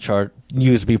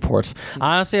 USB ports.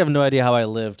 I honestly have no idea how I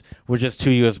lived with just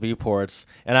 2 USB ports.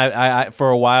 And I for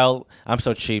a while, I'm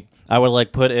so cheap. I would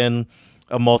like put in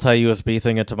a multi-USB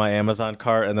thing into my Amazon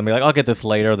cart and then be like, I'll get this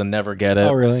later, then never get it.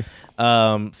 Oh, really?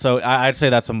 So I'd say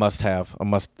that's a must-have,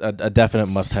 a definite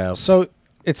must-have. So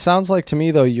it sounds like to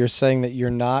me, though, you're saying that you're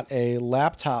not a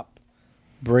laptop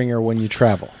bringer when you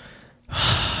travel.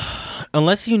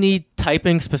 Unless you need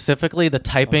typing specifically, the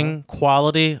typing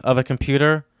quality of a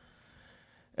computer,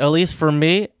 at least for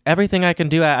me, everything I can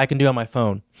do on my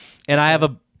phone. And I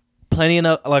have plenty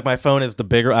enough, like my phone is the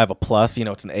bigger, I have a Plus,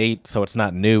 it's an 8, so it's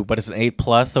not new, but it's an 8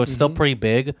 Plus, so it's still pretty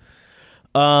big.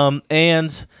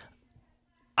 And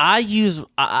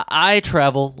I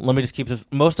travel. Let me just keep this.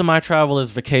 Most of my travel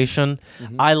is vacation.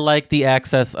 I like the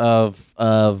access of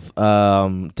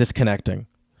disconnecting.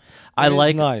 I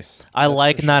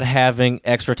like not having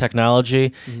extra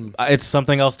technology. It's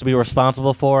something else to be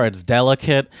responsible for. It's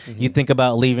delicate. You think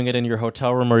about leaving it in your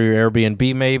hotel room or your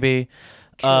Airbnb, maybe.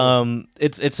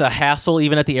 It's a hassle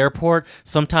even at the airport.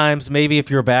 Sometimes maybe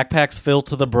if your backpack's filled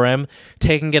to the brim,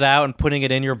 taking it out and putting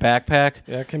it in your backpack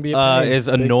it can be a pain, is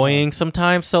annoying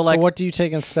sometimes. So what do you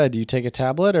take instead? Do you take a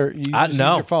tablet or you just use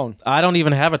your phone? I don't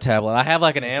even have a tablet. I have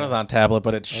like an Amazon tablet,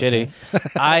 but it's shitty.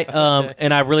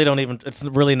 And I really don't even. It's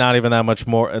really not even that much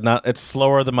more. It's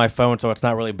slower than my phone, so it's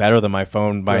not really better than my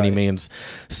phone by any means.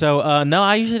 So no,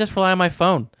 I usually just rely on my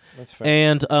phone. That's fair.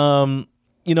 And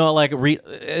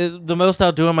the most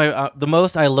I'll do on my the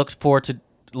most I look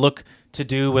to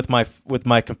do with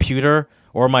my computer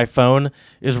or my phone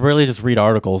is really just read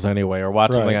articles anyway or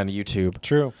watch something on YouTube.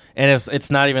 True. And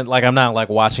it's not even like I'm not like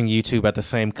watching YouTube at the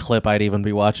same clip I'd even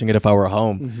be watching it if I were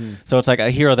home. So it's like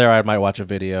here or there I might watch a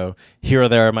video, here or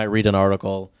there I might read an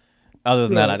article. Other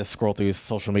than that, I just scroll through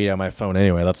social media on my phone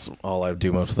anyway. That's all I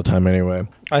do most of the time anyway.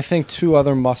 I think 2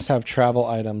 other must-have travel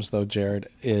items though, Jared,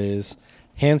 is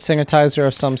hand sanitizer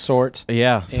of some sort.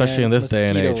 Yeah, especially in this day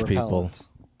and age, people.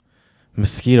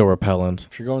 Mosquito repellent.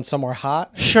 If you're going somewhere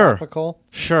hot, sure. Tropical.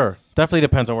 Sure. Definitely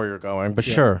depends on where you're going, but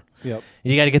sure. Yep.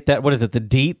 You got to get that, what is it, the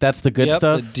DEET? That's the good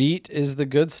stuff? The DEET is the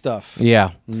good stuff.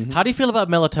 Yeah. How do you feel about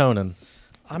melatonin?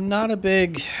 I'm not a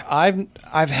big...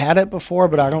 I've had it before,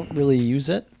 but I don't really use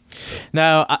it.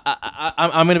 Now,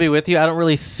 I'm going to be with you. I don't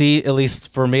really see, at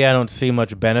least for me, I don't see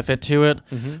much benefit to it.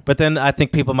 But then I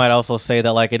think people might also say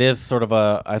that like it is sort of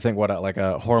a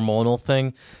hormonal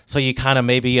thing. So you kind of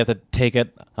maybe you have to take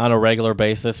it on a regular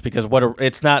basis because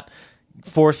it's not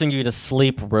forcing you to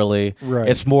sleep really. Right.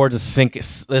 It's more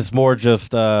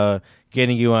just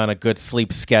getting you on a good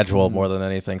sleep schedule more than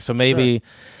anything. So maybe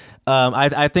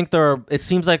I think it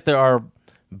seems like there are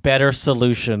better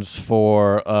solutions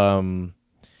for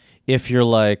if you're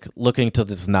like looking to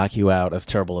just knock you out, as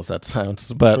terrible as that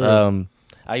sounds. But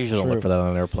I usually don't look for that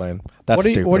on an airplane. That's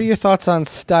stupid. What are your thoughts on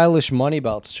stylish money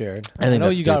belts, Jared? I know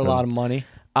you got a lot of money.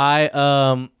 I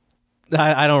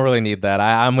don't really need that.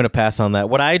 I'm going to pass on that.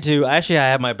 What I do, actually, I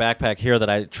have my backpack here that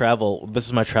I travel. This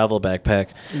is my travel backpack.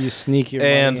 You sneak your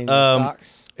money in your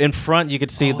socks? In front, you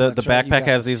could see the backpack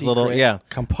has these little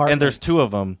compartments. And there's 2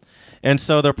 of them. And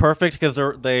so they're perfect because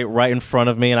they right in front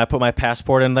of me, and I put my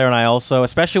passport in there. And I also,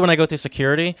 especially when I go through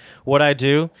security, what I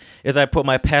do is I put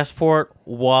my passport,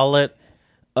 wallet,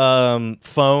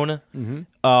 phone.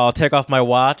 I'll take off my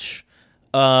watch.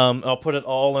 I'll put it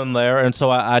all in there, and so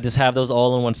I just have those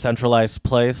all in one centralized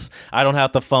place. I don't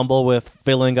have to fumble with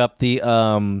filling up the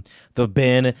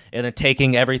bin and then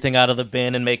taking everything out of the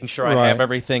bin and making sure I have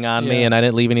everything on me and I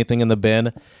didn't leave anything in the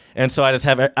bin. And so I just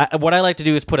have what I like to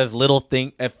do is put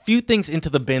a few things into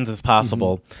the bins as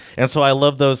possible. And so I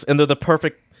love those, and they're the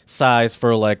perfect size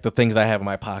for like the things I have in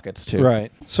my pockets too.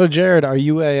 Right. So Jared, are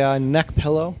you a neck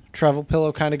pillow, travel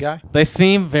pillow kind of guy? They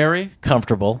seem very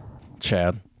comfortable,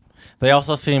 Chad. They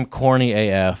also seem corny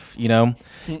AF,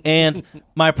 And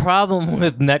my problem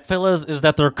with neck pillows is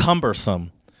that they're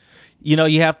cumbersome.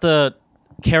 You have to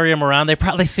carry them around.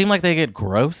 They seem like they get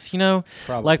gross, Probably.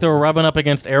 Like they're rubbing up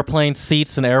against airplane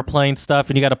seats and airplane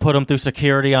stuff, and you got to put them through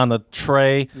security on the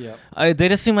tray. Yep. They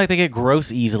just seem like they get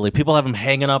gross easily. People have them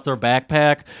hanging off their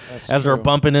backpack as they're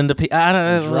bumping into people.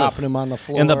 Dropping them on the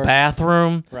floor. In the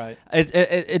bathroom. Right.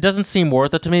 It doesn't seem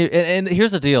worth it to me. And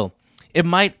here's the deal. It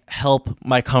might help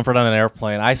my comfort on an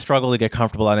airplane. I struggle to get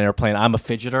comfortable on an airplane. I'm a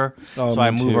fidgeter, so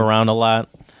I move around a lot.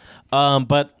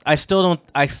 But I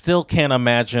still can't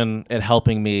imagine it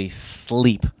helping me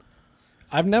sleep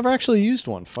I've never actually used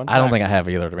one. Fun I don't think I fact. have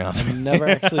either, to be honest with you. Never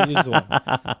actually used one.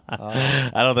 I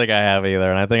don't think I have either,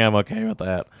 and I think I'm okay with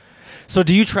that. So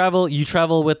do you travel? You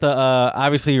travel with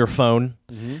obviously your phone.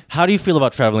 Mm-hmm. How do you feel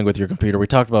about traveling with your computer? We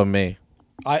talked about me.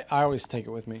 I always take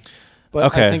it with me. But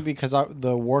Okay. I think because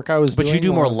the work I was But doing you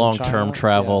do when more I was in long-term China,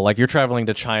 travel. yeah. Like you're traveling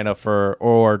to China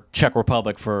or Czech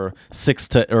Republic for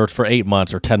 8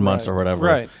 months or 10 months Right. or whatever.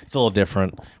 Right. It's a little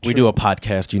different. We True. do a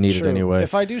podcast. You need True. it anyway.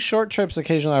 If I do short trips,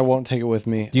 occasionally I won't take it with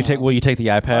me. Do you take? Will you take the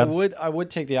iPad? I would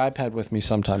take the iPad with me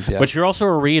sometimes. Yeah. But you're also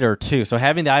a reader too. So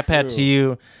having the iPad to True.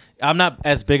 you, I'm not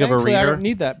as big of a Thankfully, I reader. don't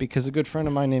need that because a good friend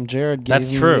of mine named Jared gave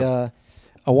That's me true.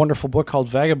 A wonderful book called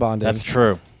Vagabonding. That's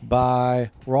true. By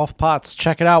Rolf Potts.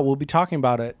 Check it out. We'll be talking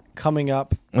about it coming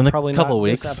up In a probably couple not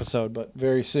weeks. this episode, but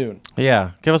very soon.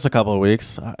 Yeah, give us a couple of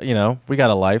weeks. We got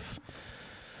a life.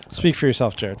 Speak for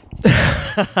yourself, Jared.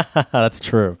 That's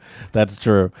true. That's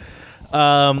true.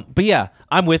 But yeah,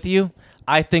 I'm with you.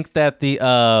 I think that the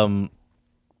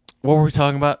what were we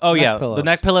talking about? Oh Neck yeah, pillows. the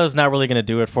neck pillow is not really going to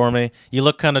do it for me. You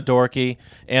look kind of dorky,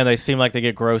 and they seem like they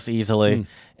get gross easily.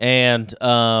 And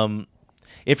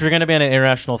if you're going to be on an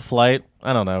international flight,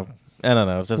 I don't know.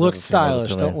 It just Look doesn't seem worth it stylish.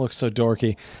 to me. Don't look so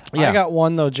dorky. Yeah. I got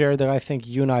one, though, Jared, that I think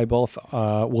you and I both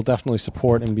will definitely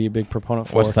support and be a big proponent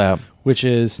for. What's that? Which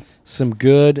is some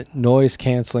good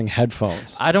noise-canceling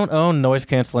headphones. I don't own noise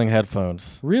canceling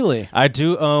headphones. Really? I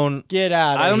do own. Get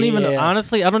out of I don't here. even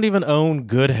honestly. I don't even own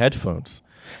good headphones.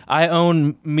 I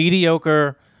own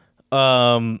mediocre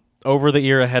over the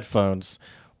ear headphones,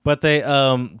 but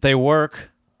they work,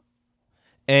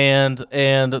 and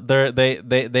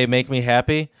they make me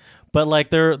happy. But like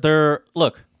they're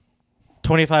look,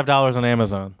 $25 on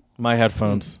Amazon. My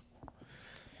headphones.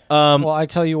 Well, I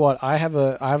tell you what, I have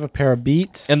a pair of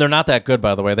Beats. And they're not that good,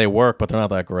 by the way. They work, but they're not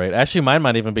that great. Actually, mine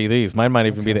might even be these. Mine might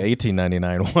even be the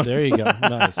 $18.99 ones. There you go.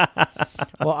 Nice.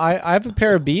 Well, I have a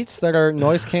pair of Beats that are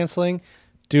noise canceling.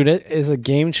 Dude, it is a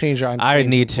game changer on I trains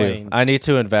need and to. planes. I need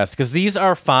to invest because these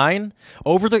are fine.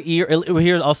 Over the ear.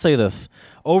 Here, I'll say this.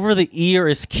 Over the ear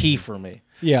is key for me.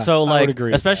 Yeah, So I like, would agree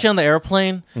with especially on the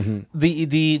airplane,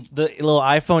 the little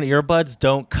iPhone earbuds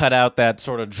don't cut out that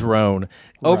sort of drone.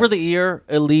 Over the ear,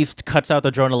 at least cuts out the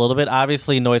drone a little bit.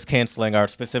 Obviously, noise canceling are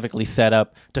specifically set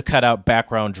up to cut out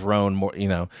background drone. More,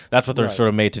 that's what they're Right. sort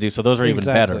of made to do. So those are even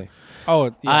Exactly. better.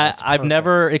 Oh, yeah, it's I've perfect.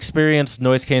 never experienced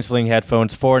noise canceling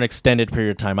headphones for an extended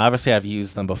period of time. Obviously, I've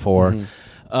used them before,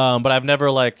 but I've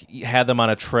never had them on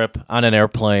a trip on an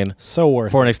airplane So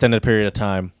worth for it. an extended period of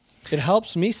time. It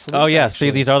helps me sleep. Oh yeah, actually.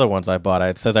 see, these are the ones I bought.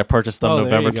 It says I purchased them Oh, there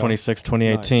November you go. 26,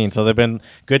 2018. Nice. So they've been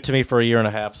good to me for a year and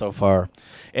a half so far,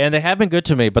 and they have been good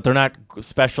to me. But they're not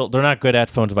special. They're not good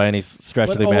headphones by any stretch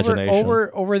But of the imagination.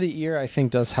 over the ear, I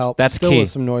think does help. That's Still key. with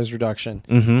some noise reduction.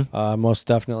 Mm-hmm. Most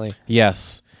definitely.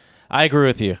 Yes, I agree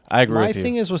with you. I agree My with you.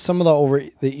 thing is with some of the over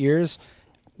the ears,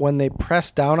 when they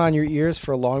press down on your ears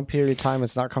for a long period of time,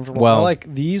 it's not comfortable. Well- I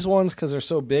like these ones because they're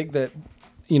so big that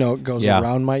it goes Yeah.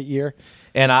 around my ear.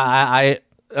 And I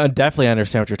definitely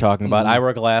understand what you're talking about. I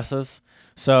wear glasses,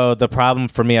 so the problem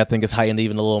for me, I think, is heightened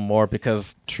even a little more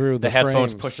because True, the the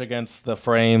headphones frames. push against the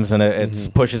frames and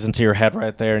it pushes into your head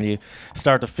right there, and you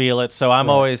start to feel it. So I'm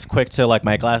always quick to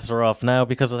my glasses are off now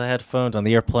because of the headphones on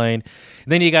the airplane.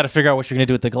 Then you got to figure out what you're gonna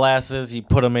do with the glasses. You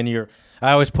put them in your.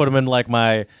 I always put them in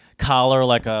my collar,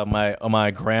 like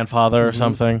my grandfather or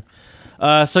something.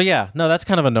 So yeah, no, that's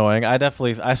kind of annoying.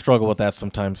 I struggle with that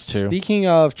sometimes too. Speaking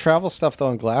of travel stuff, though,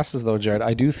 and glasses, though, Jared,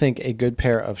 I do think a good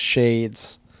pair of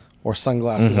shades or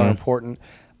sunglasses are important.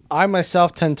 I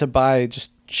myself tend to buy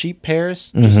just cheap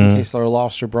pairs, just in case they're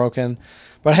lost or broken.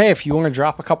 But hey, if you want to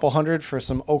drop a couple hundred for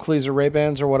some Oakleys or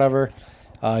Ray-Bans or whatever,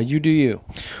 you do you.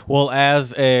 Well,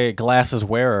 as a glasses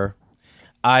wearer,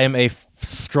 I am a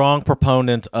strong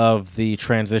proponent of the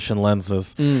transition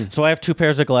lenses. So I have 2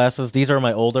 pairs of glasses. These are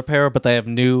my older pair, but they have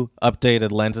new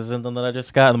updated lenses in them that I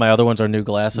just got, and my other ones are new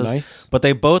glasses. Nice. But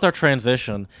they both are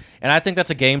transition, and I think that's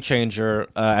a game changer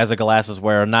as a glasses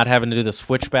wearer, not having to do the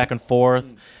switch back and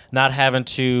forth, not having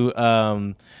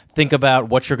to think about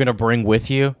what you're going to bring with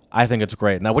you. I think it's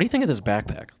great. Now, what do you think of this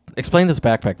backpack? Explain this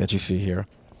backpack that you see here.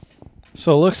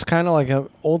 So it looks kind of like an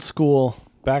old school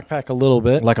backpack a little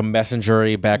bit. Like a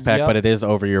messenger-y backpack, Yep. but it is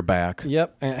over your back.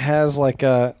 Yep, and it has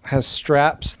has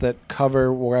straps that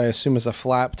cover where I assume is a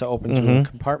flap to open to a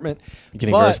compartment.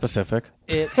 Getting very But specific.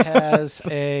 It has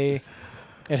a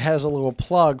little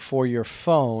plug for your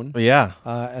phone Yeah,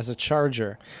 as a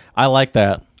charger. I like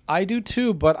that. I do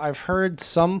too, but I've heard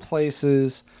some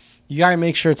places you gotta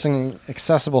make sure it's an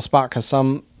accessible spot because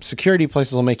some security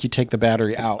places will make you take the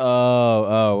battery out.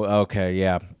 Okay,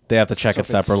 yeah. They have to check So it if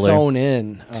it's separately. sewn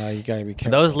in, you gotta be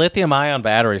careful. Those lithium-ion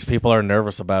batteries, people are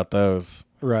nervous about those.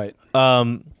 Right.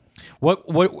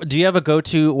 What do you have a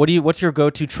go-to? What's your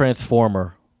go-to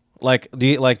transformer? Do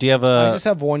you have I a? just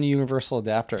have one universal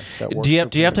adapter. That works Do you for have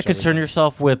to pretty much concern everything.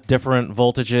 yourself with different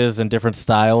voltages and different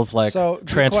styles, like So, good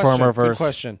transformer question, good versus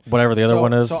question. whatever the other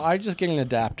one is? So I just get an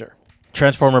adapter.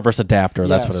 Transformer versus adapter.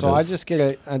 That's what it is. So I just get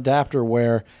an adapter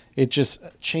where it just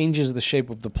changes the shape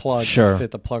of the plug Sure. to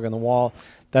fit the plug on the wall.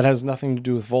 That has nothing to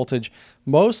do with voltage.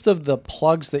 Most of the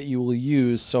plugs that you will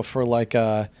use, so for like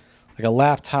a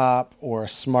laptop or a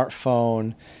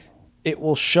smartphone, it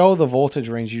will show the voltage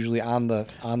range usually on the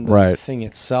Right. thing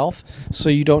itself. So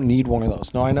you don't need one of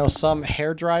those. Now I know some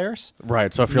hair dryers.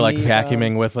 Right. So if you're like need,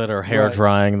 vacuuming with it or hair right.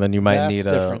 drying, then you might That's need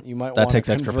different. You might that want takes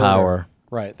a extra converter. power.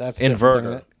 Right. That's Inverter. different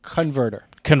than a converter.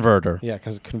 Converter. Yeah,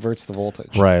 because it converts the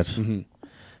voltage. Right. Mhm.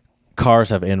 Cars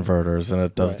have inverters, and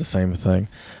it does Right. the same thing.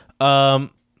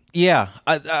 Yeah.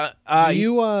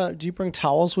 Do you bring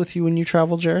towels with you when you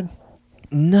travel, Jared?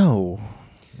 No.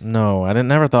 I didn't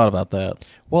never thought about that.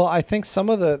 Well, I think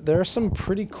there are some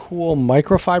pretty cool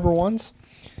microfiber ones.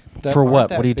 that For aren't what?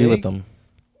 that What do you do with big. them?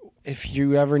 If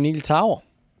you ever need a towel,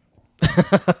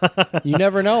 you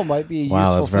never know. It might be a Wow,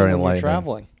 useful that's very thing when you're enlightening.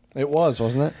 traveling. It was,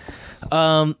 wasn't it?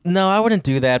 No, I wouldn't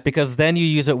do that because then you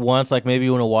use it once. Like maybe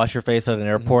you want to wash your face at an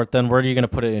airport. Then where are you going to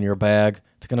put it in your bag?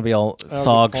 It's going to be all good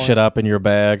sog point. shit up in your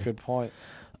bag. Good point.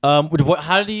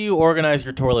 How do you organize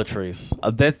your toiletries?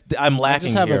 I'm I lacking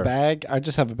just have here. a bag.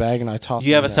 And I toss. Do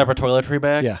you it have in a there. separate toiletry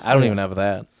bag? Yeah. I don't Yeah. even have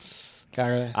that.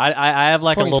 Guy, I have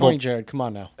like a little 2020, Jared. Come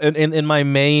on now. in my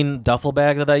main duffel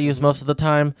bag that I use most of the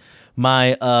time.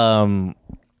 My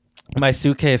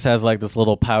suitcase has like this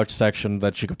little pouch section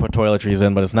that you can put toiletries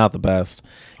in, but it's not the best,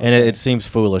 and Okay. it seems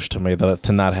foolish to me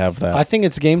to not have that. I think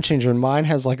it's a game changer. And mine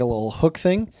has like a little hook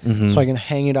thing, Mm-hmm. so I can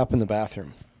hang it up in the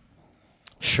bathroom.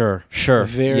 Sure.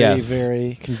 Very, yes.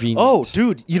 very convenient. Oh,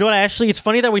 dude! You know what? Actually, it's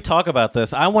funny that we talk about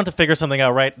this. I want to figure something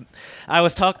out. Right?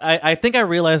 I think I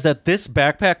realized that this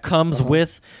backpack comes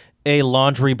with a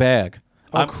laundry bag.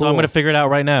 Oh, So I'm cool. going to figure it out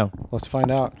right now. Let's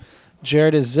find out.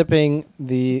 Jared is zipping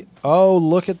the. Oh,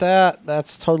 look at that!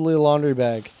 That's totally a laundry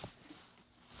bag.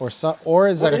 Or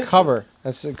is that a cover?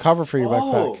 That's a cover for your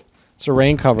backpack. It's a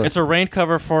rain cover. It's a rain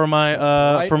cover for my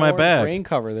Bright for my orange bag. Rain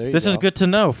cover. There you This go. is good to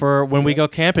know for when we go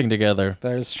camping together.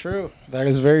 That is true. That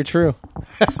is very true.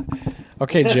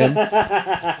 Okay, Jim.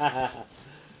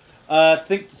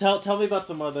 Tell me about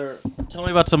some other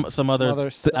other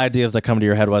stuff. ideas that come to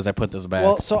your head as I put this back.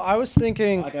 Well, so I was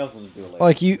thinking, I can also just do it later.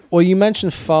 like you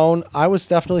mentioned phone. I was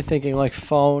definitely thinking like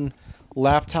phone,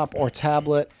 laptop, or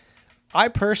tablet. I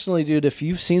personally, dude, if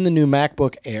you've seen the new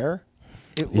MacBook Air,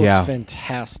 it looks Yeah.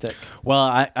 fantastic.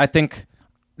 Well, I think,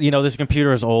 this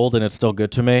computer is old and it's still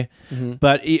good to me. Mm-hmm.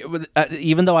 But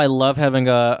even though I love having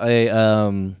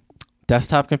a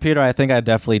desktop computer, I think I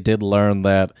definitely did learn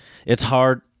that it's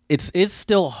hard. It's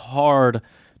still hard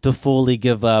to fully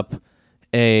give up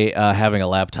having a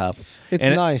laptop. It's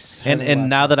nice And having a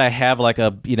now that I have like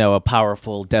a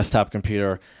powerful desktop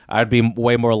computer, I'd be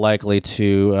way more likely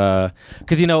to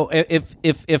because if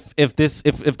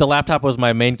the laptop was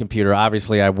my main computer,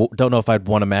 obviously I don't know if I'd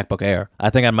want a MacBook Air. I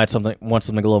think I might want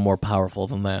something a little more powerful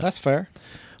than that. That's fair.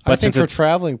 But I think since for it's-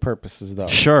 traveling purposes, though,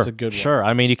 Sure, it's a good one. sure.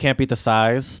 I mean, you can't beat the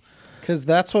size. Because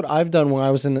that's what I've done when I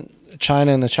was in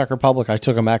China and the Czech Republic. I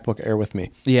took a MacBook Air with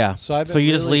me. Yeah. So I've so been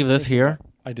you just really leave this thinking here? about-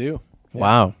 I do. Yeah.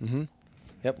 Wow.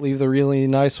 Yep, leave the really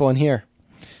nice one here.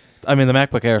 I mean, the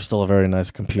MacBook Air is still a very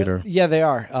nice computer. Yeah, they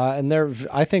are, and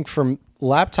I think for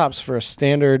laptops, for a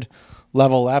standard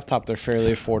level laptop, they're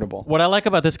fairly affordable. What I like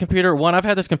about this computer, one, I've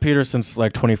had this computer since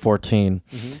like 2014,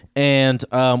 and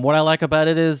what I like about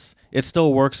it is it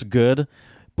still works good,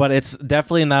 but it's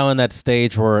definitely now in that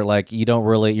stage where like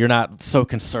you're not so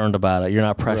concerned about it, you're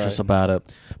not precious Right. about it.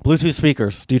 Bluetooth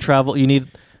speakers. Do you travel? You need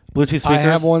Bluetooth speakers? I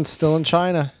have one still in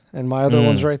China, and my other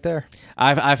one's right there.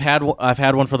 I've had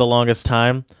one for the longest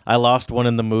time. I lost one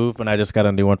in the move, and I just got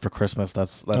a new one for Christmas.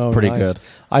 That's Oh, pretty nice. good.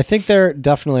 I think they're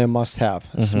definitely a must-have.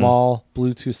 A small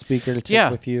Bluetooth speaker to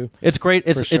take with you. It's great.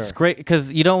 It's For it's sure. great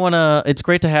because you don't want to. It's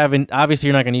great to have. Obviously,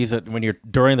 you're not going to use it when you're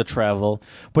during the travel,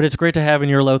 but it's great to have in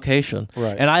your location.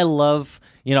 Right. And I love.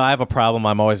 I have a problem.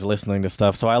 I'm always listening to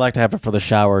stuff, so I like to have it for the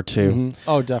shower too. Mhm.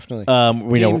 Oh, definitely.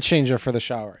 We Game know. changer for the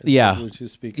shower. is Yeah. the Bluetooth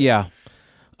speaker. Yeah.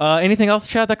 Anything else,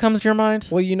 Chad, that comes to your mind?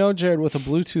 Well, Jared, with a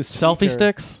Bluetooth Selfie speaker-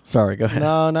 sticks? Sorry, go ahead.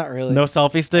 No, not really. No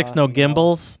selfie sticks. No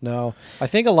gimbals. No. I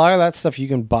think a lot of that stuff you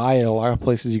can buy at a lot of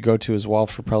places you go to as well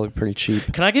for probably pretty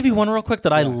cheap. Can I give you one real quick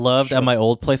that I loved sure. at my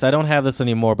old place? I don't have this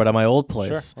anymore, but at my old Sure.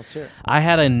 place, Let's hear it. I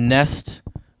had a Nest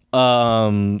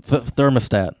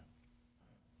thermostat.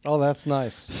 Oh, that's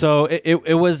nice. So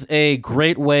it was a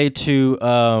great way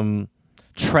to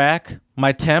track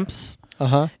my temps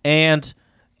Uh-huh. and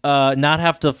not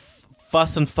have to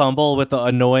fuss and fumble with the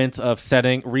annoyance of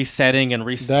resetting and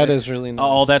resetting. That is really nice.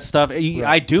 All that stuff.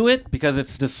 I do it because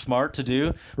it's just smart to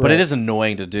do, but Right. it is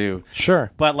annoying to do.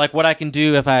 Sure. But like what I can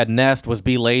do if I had Nest was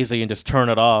be lazy and just turn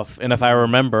it off. And if I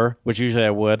remember, which usually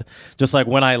I would, just like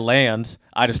when I land,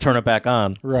 I just turn it back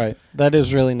on. Right. That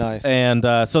is really nice. And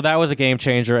so that was a game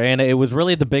changer. And it was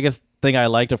really the biggest thing I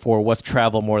liked it for was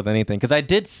travel more than anything. Because I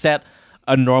did set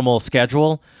a normal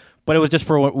schedule, but it was just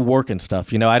for work and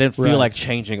stuff. You know, I didn't feel Right. like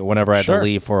changing it whenever I had Sure. to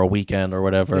leave for a weekend or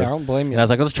whatever. Yeah, I don't blame you. And I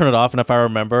was like, let's turn it off. And if I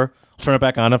remember, I'll turn it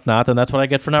back on. If not, then that's what I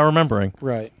get for not remembering.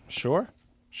 Right. Sure.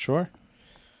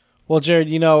 Well, Jared,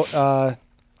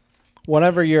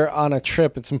 whenever you're on a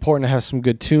trip, it's important to have some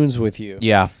good tunes with you.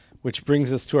 Yeah. Which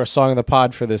brings us to our song of the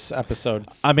pod for this episode.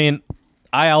 I mean,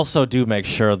 I also do make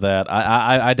sure that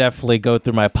I definitely go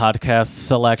through my podcast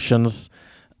selections.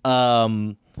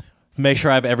 Make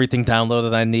sure I have everything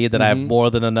downloaded I need, that I have more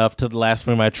than enough to last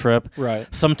me my trip. Right.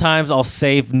 Sometimes I'll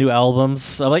save new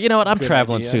albums. I'm like, you know what? I'm Good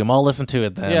traveling idea. soon. I'll listen to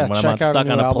it then Yeah, when I'm check out a stuck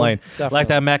new on a album. plane. Definitely. Like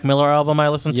that Mac Miller album I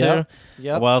listened to.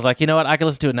 Yep. Well, I was like, you know what? I can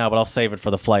listen to it now, but I'll save it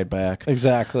for the flight back.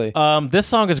 Exactly. This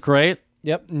song is great.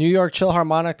 Yep. New York Chill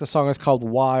Harmonic. The song is called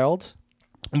Wild.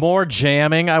 More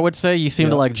jamming, I would say. You seem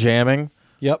to Yep. like jamming.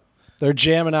 Yep. They're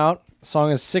jamming out. The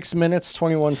song is 6 minutes,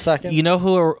 21 seconds. You know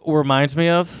who it reminds me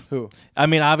of? Who? I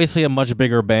mean, obviously a much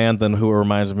bigger band than who it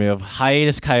reminds me of.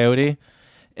 Hiatus Coyote,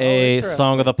 a interesting.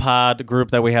 Song of the Pod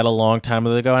group that we had a long time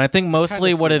ago. And I think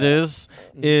mostly see what it that.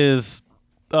 is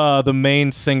the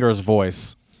main singer's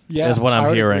voice. Yeah, is what I'm I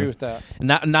would hearing. agree with that.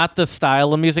 Not the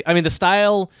style of music. I mean, the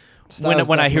style Style's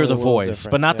when I hear the definitely a little voice,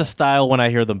 different, but not the yeah. style when I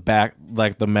hear the back,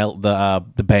 like the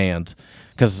band.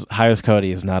 Because Hiatus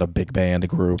Coyote is not a big band, a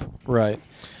group. Right.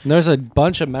 And there's a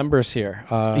bunch of members here.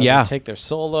 Yeah. They take their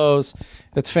solos.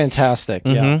 It's fantastic.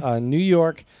 Yeah. New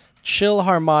York Chill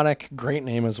Harmonic. Great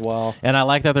name as well. And I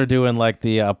like that they're doing like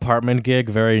the apartment gig,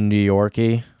 very New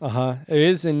Yorky. It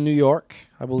is in New York,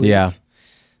 I believe. Yeah.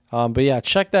 But yeah,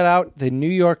 check that out. The New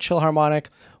York Chill Harmonic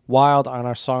Wild on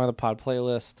our Song of the Pod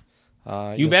playlist.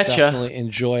 You'll betcha. definitely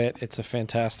enjoy it. It's a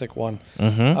fantastic one.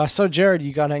 Mm-hmm. So, Jared,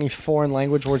 you got any foreign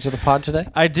language words of the pod today?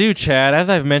 I do, Chad. As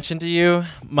I've mentioned to you,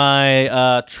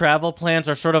 my travel plans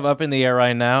are sort of up in the air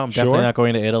right now. I'm definitely not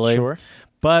going to Italy. Sure.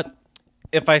 But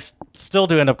if I still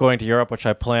do end up going to Europe, which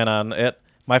I plan on it,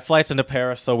 my flight's into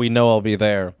Paris, so we know I'll be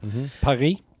there.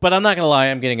 Paris. But I'm not going to lie,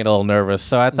 I'm getting a little nervous.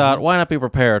 So I thought, why not be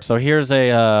prepared? So here's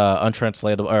a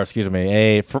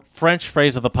French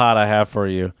phrase of the pod I have for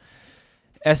you.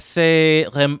 Est-ce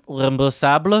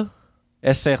remboursable?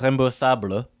 Est-ce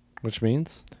remboursable? Which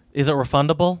means? Is it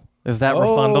refundable? Is that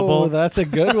refundable? Oh, that's a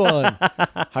good one.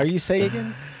 How do you say it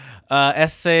again?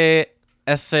 Est-ce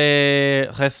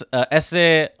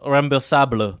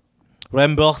remboursable?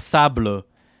 Remboursable.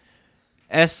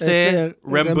 Est-ce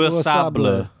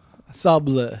remboursable?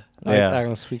 Sable. Yeah. I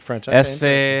don't speak French. Okay,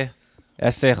 Est-ce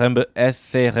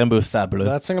remboursable?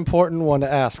 that's an important one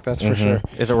to ask. That's for sure.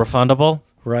 Is it refundable?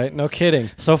 Right. No kidding.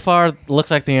 So far,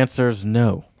 looks like the answer is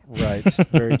no. Right.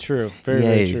 Very true. Very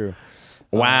Yay. true.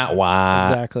 Wow.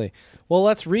 Exactly. Well,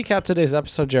 let's recap today's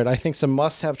episode, Jared. I think some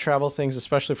must-have travel things,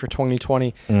 especially for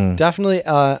 2020. Definitely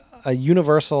a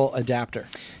universal adapter.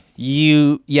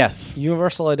 Yes.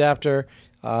 Universal adapter,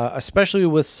 especially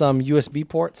with some USB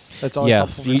ports. That's always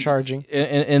helpful for charging.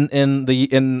 In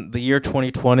the year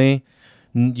 2020,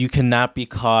 you cannot be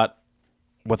caught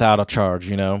without a charge,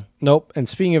 you know? Nope. And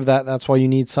speaking of that, that's why you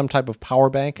need some type of power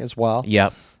bank as well.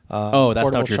 Yep. That's not portable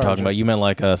what you're talking charger. about. You meant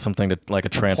like something to like a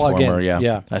Plug transformer. in. Yeah.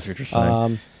 Yeah. That's what you're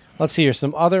saying. Let's see here.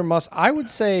 Some other I would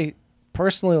say,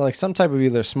 personally, like some type of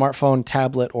either smartphone,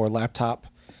 tablet, or laptop.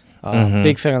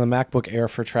 Big fan of the MacBook Air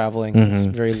for traveling. It's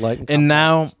very light and And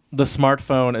now compact. the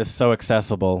smartphone is so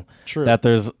accessible True. that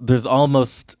there's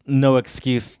almost no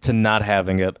excuse to not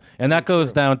having it. And that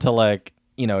goes down to like,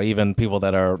 even people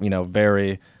that are,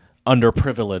 very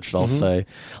underprivileged, I'll say.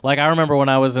 Like I remember when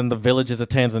I was in the villages of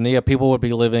Tanzania, people would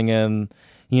be living in,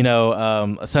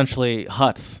 essentially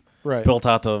huts Right. built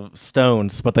out of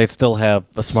stones, but they still have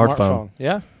a smartphone.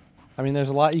 Yeah. I mean, there's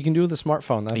a lot you can do with a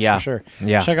smartphone. That's Yeah. for sure.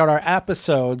 Yeah. Check out our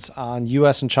episodes on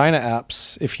U.S. and China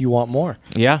apps if you want more.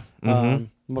 Yeah.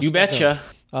 Most You betcha.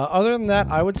 Other than that,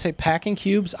 I would say packing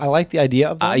cubes. I like the idea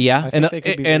of them. Yeah, I think they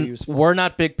could be very useful. we're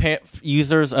not big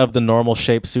users of the normal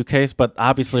shaped suitcase, but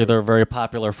obviously they're very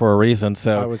popular for a reason.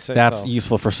 So I would say that's so.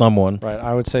 useful for someone. Right,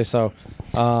 I would say so.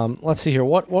 Let's see here.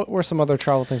 What were some other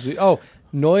travel things?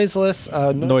 Noiseless,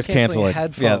 noise canceling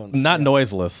headphones. Yeah, not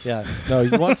noiseless. Yeah, no,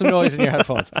 you want some noise in your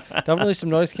headphones. Definitely some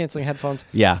noise canceling headphones.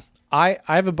 Yeah. I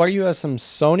have a buddy who has some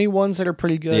Sony ones that are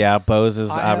pretty good. Yeah, Bose is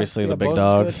I have- obviously yeah, the big Bose is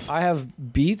dogs. good. I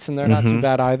have Beats and they're not too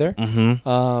bad either.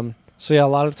 So yeah, a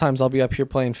lot of times I'll be up here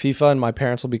playing FIFA and my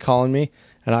parents will be calling me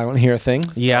and I won't hear a thing.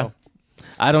 Yeah. So-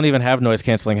 I don't even have noise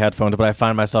canceling headphones, but I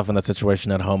find myself in that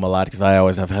situation at home a lot because I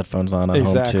always have headphones on at home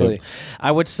Exactly. too. I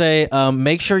would say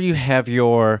make sure you have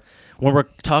when we're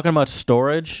talking about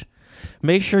storage,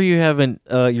 make sure you have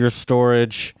your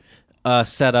storage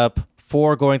set up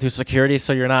for going through security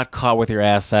so you're not caught with your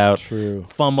ass out, True.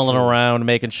 fumbling around,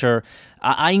 making sure.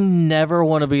 I never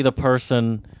want to be the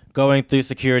person going through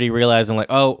security realizing like,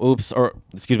 oh, oops, or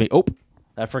excuse me,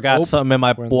 I forgot something in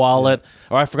my wallet,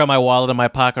 or I forgot my wallet in my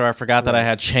pocket, or I forgot that I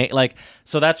had change. Like,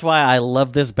 so that's why I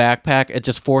love this backpack. It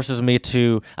just forces me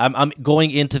to. I'm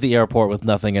going into the airport with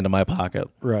nothing into my pocket.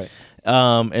 Right.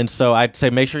 And so I'd say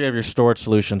make sure you have your storage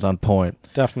solutions on point.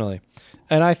 Definitely.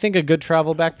 And I think a good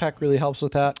travel backpack really helps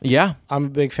with that. Yeah, I'm a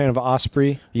big fan of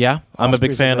Osprey. yeah. I'm a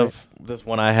big Ospreys fan are of this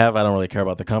one I have. I don't really care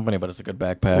about the company, but it's a good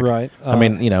backpack. Right. I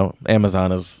mean,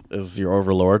 Amazon is your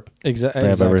overlord. Exactly. They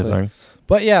have everything.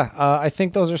 But yeah, I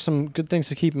think those are some good things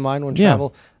to keep in mind when Yeah.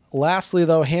 travel. Lastly,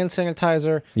 though, hand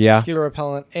sanitizer, Yeah. mosquito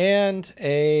repellent, and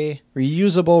a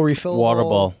reusable,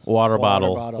 refillable Water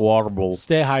bottle.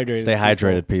 Stay hydrated. Stay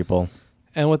hydrated, people.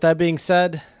 And with that being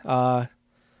said,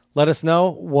 let us know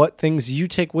what things you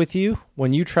take with you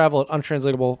when you travel at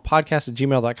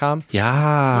untranslatablepodcast@gmail.com.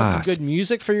 Want some Yes. good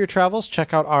music for your travels?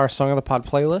 Check out our Song of the Pod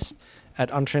playlist at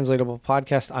Untranslatable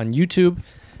Podcast on YouTube.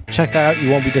 Check that out. You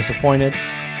won't be disappointed.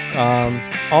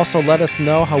 Also, let us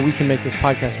know how we can make this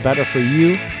podcast better for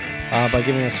you by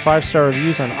giving us 5-star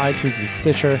reviews on iTunes and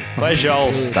Stitcher. Really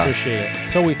Пожалуйста. appreciate it.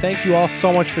 So we thank you all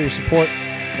so much for your support.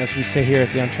 As we say here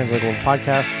at the Untranslatable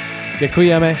Podcast,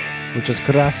 Děkujeme, muchas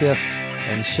gracias,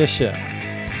 and 谢谢.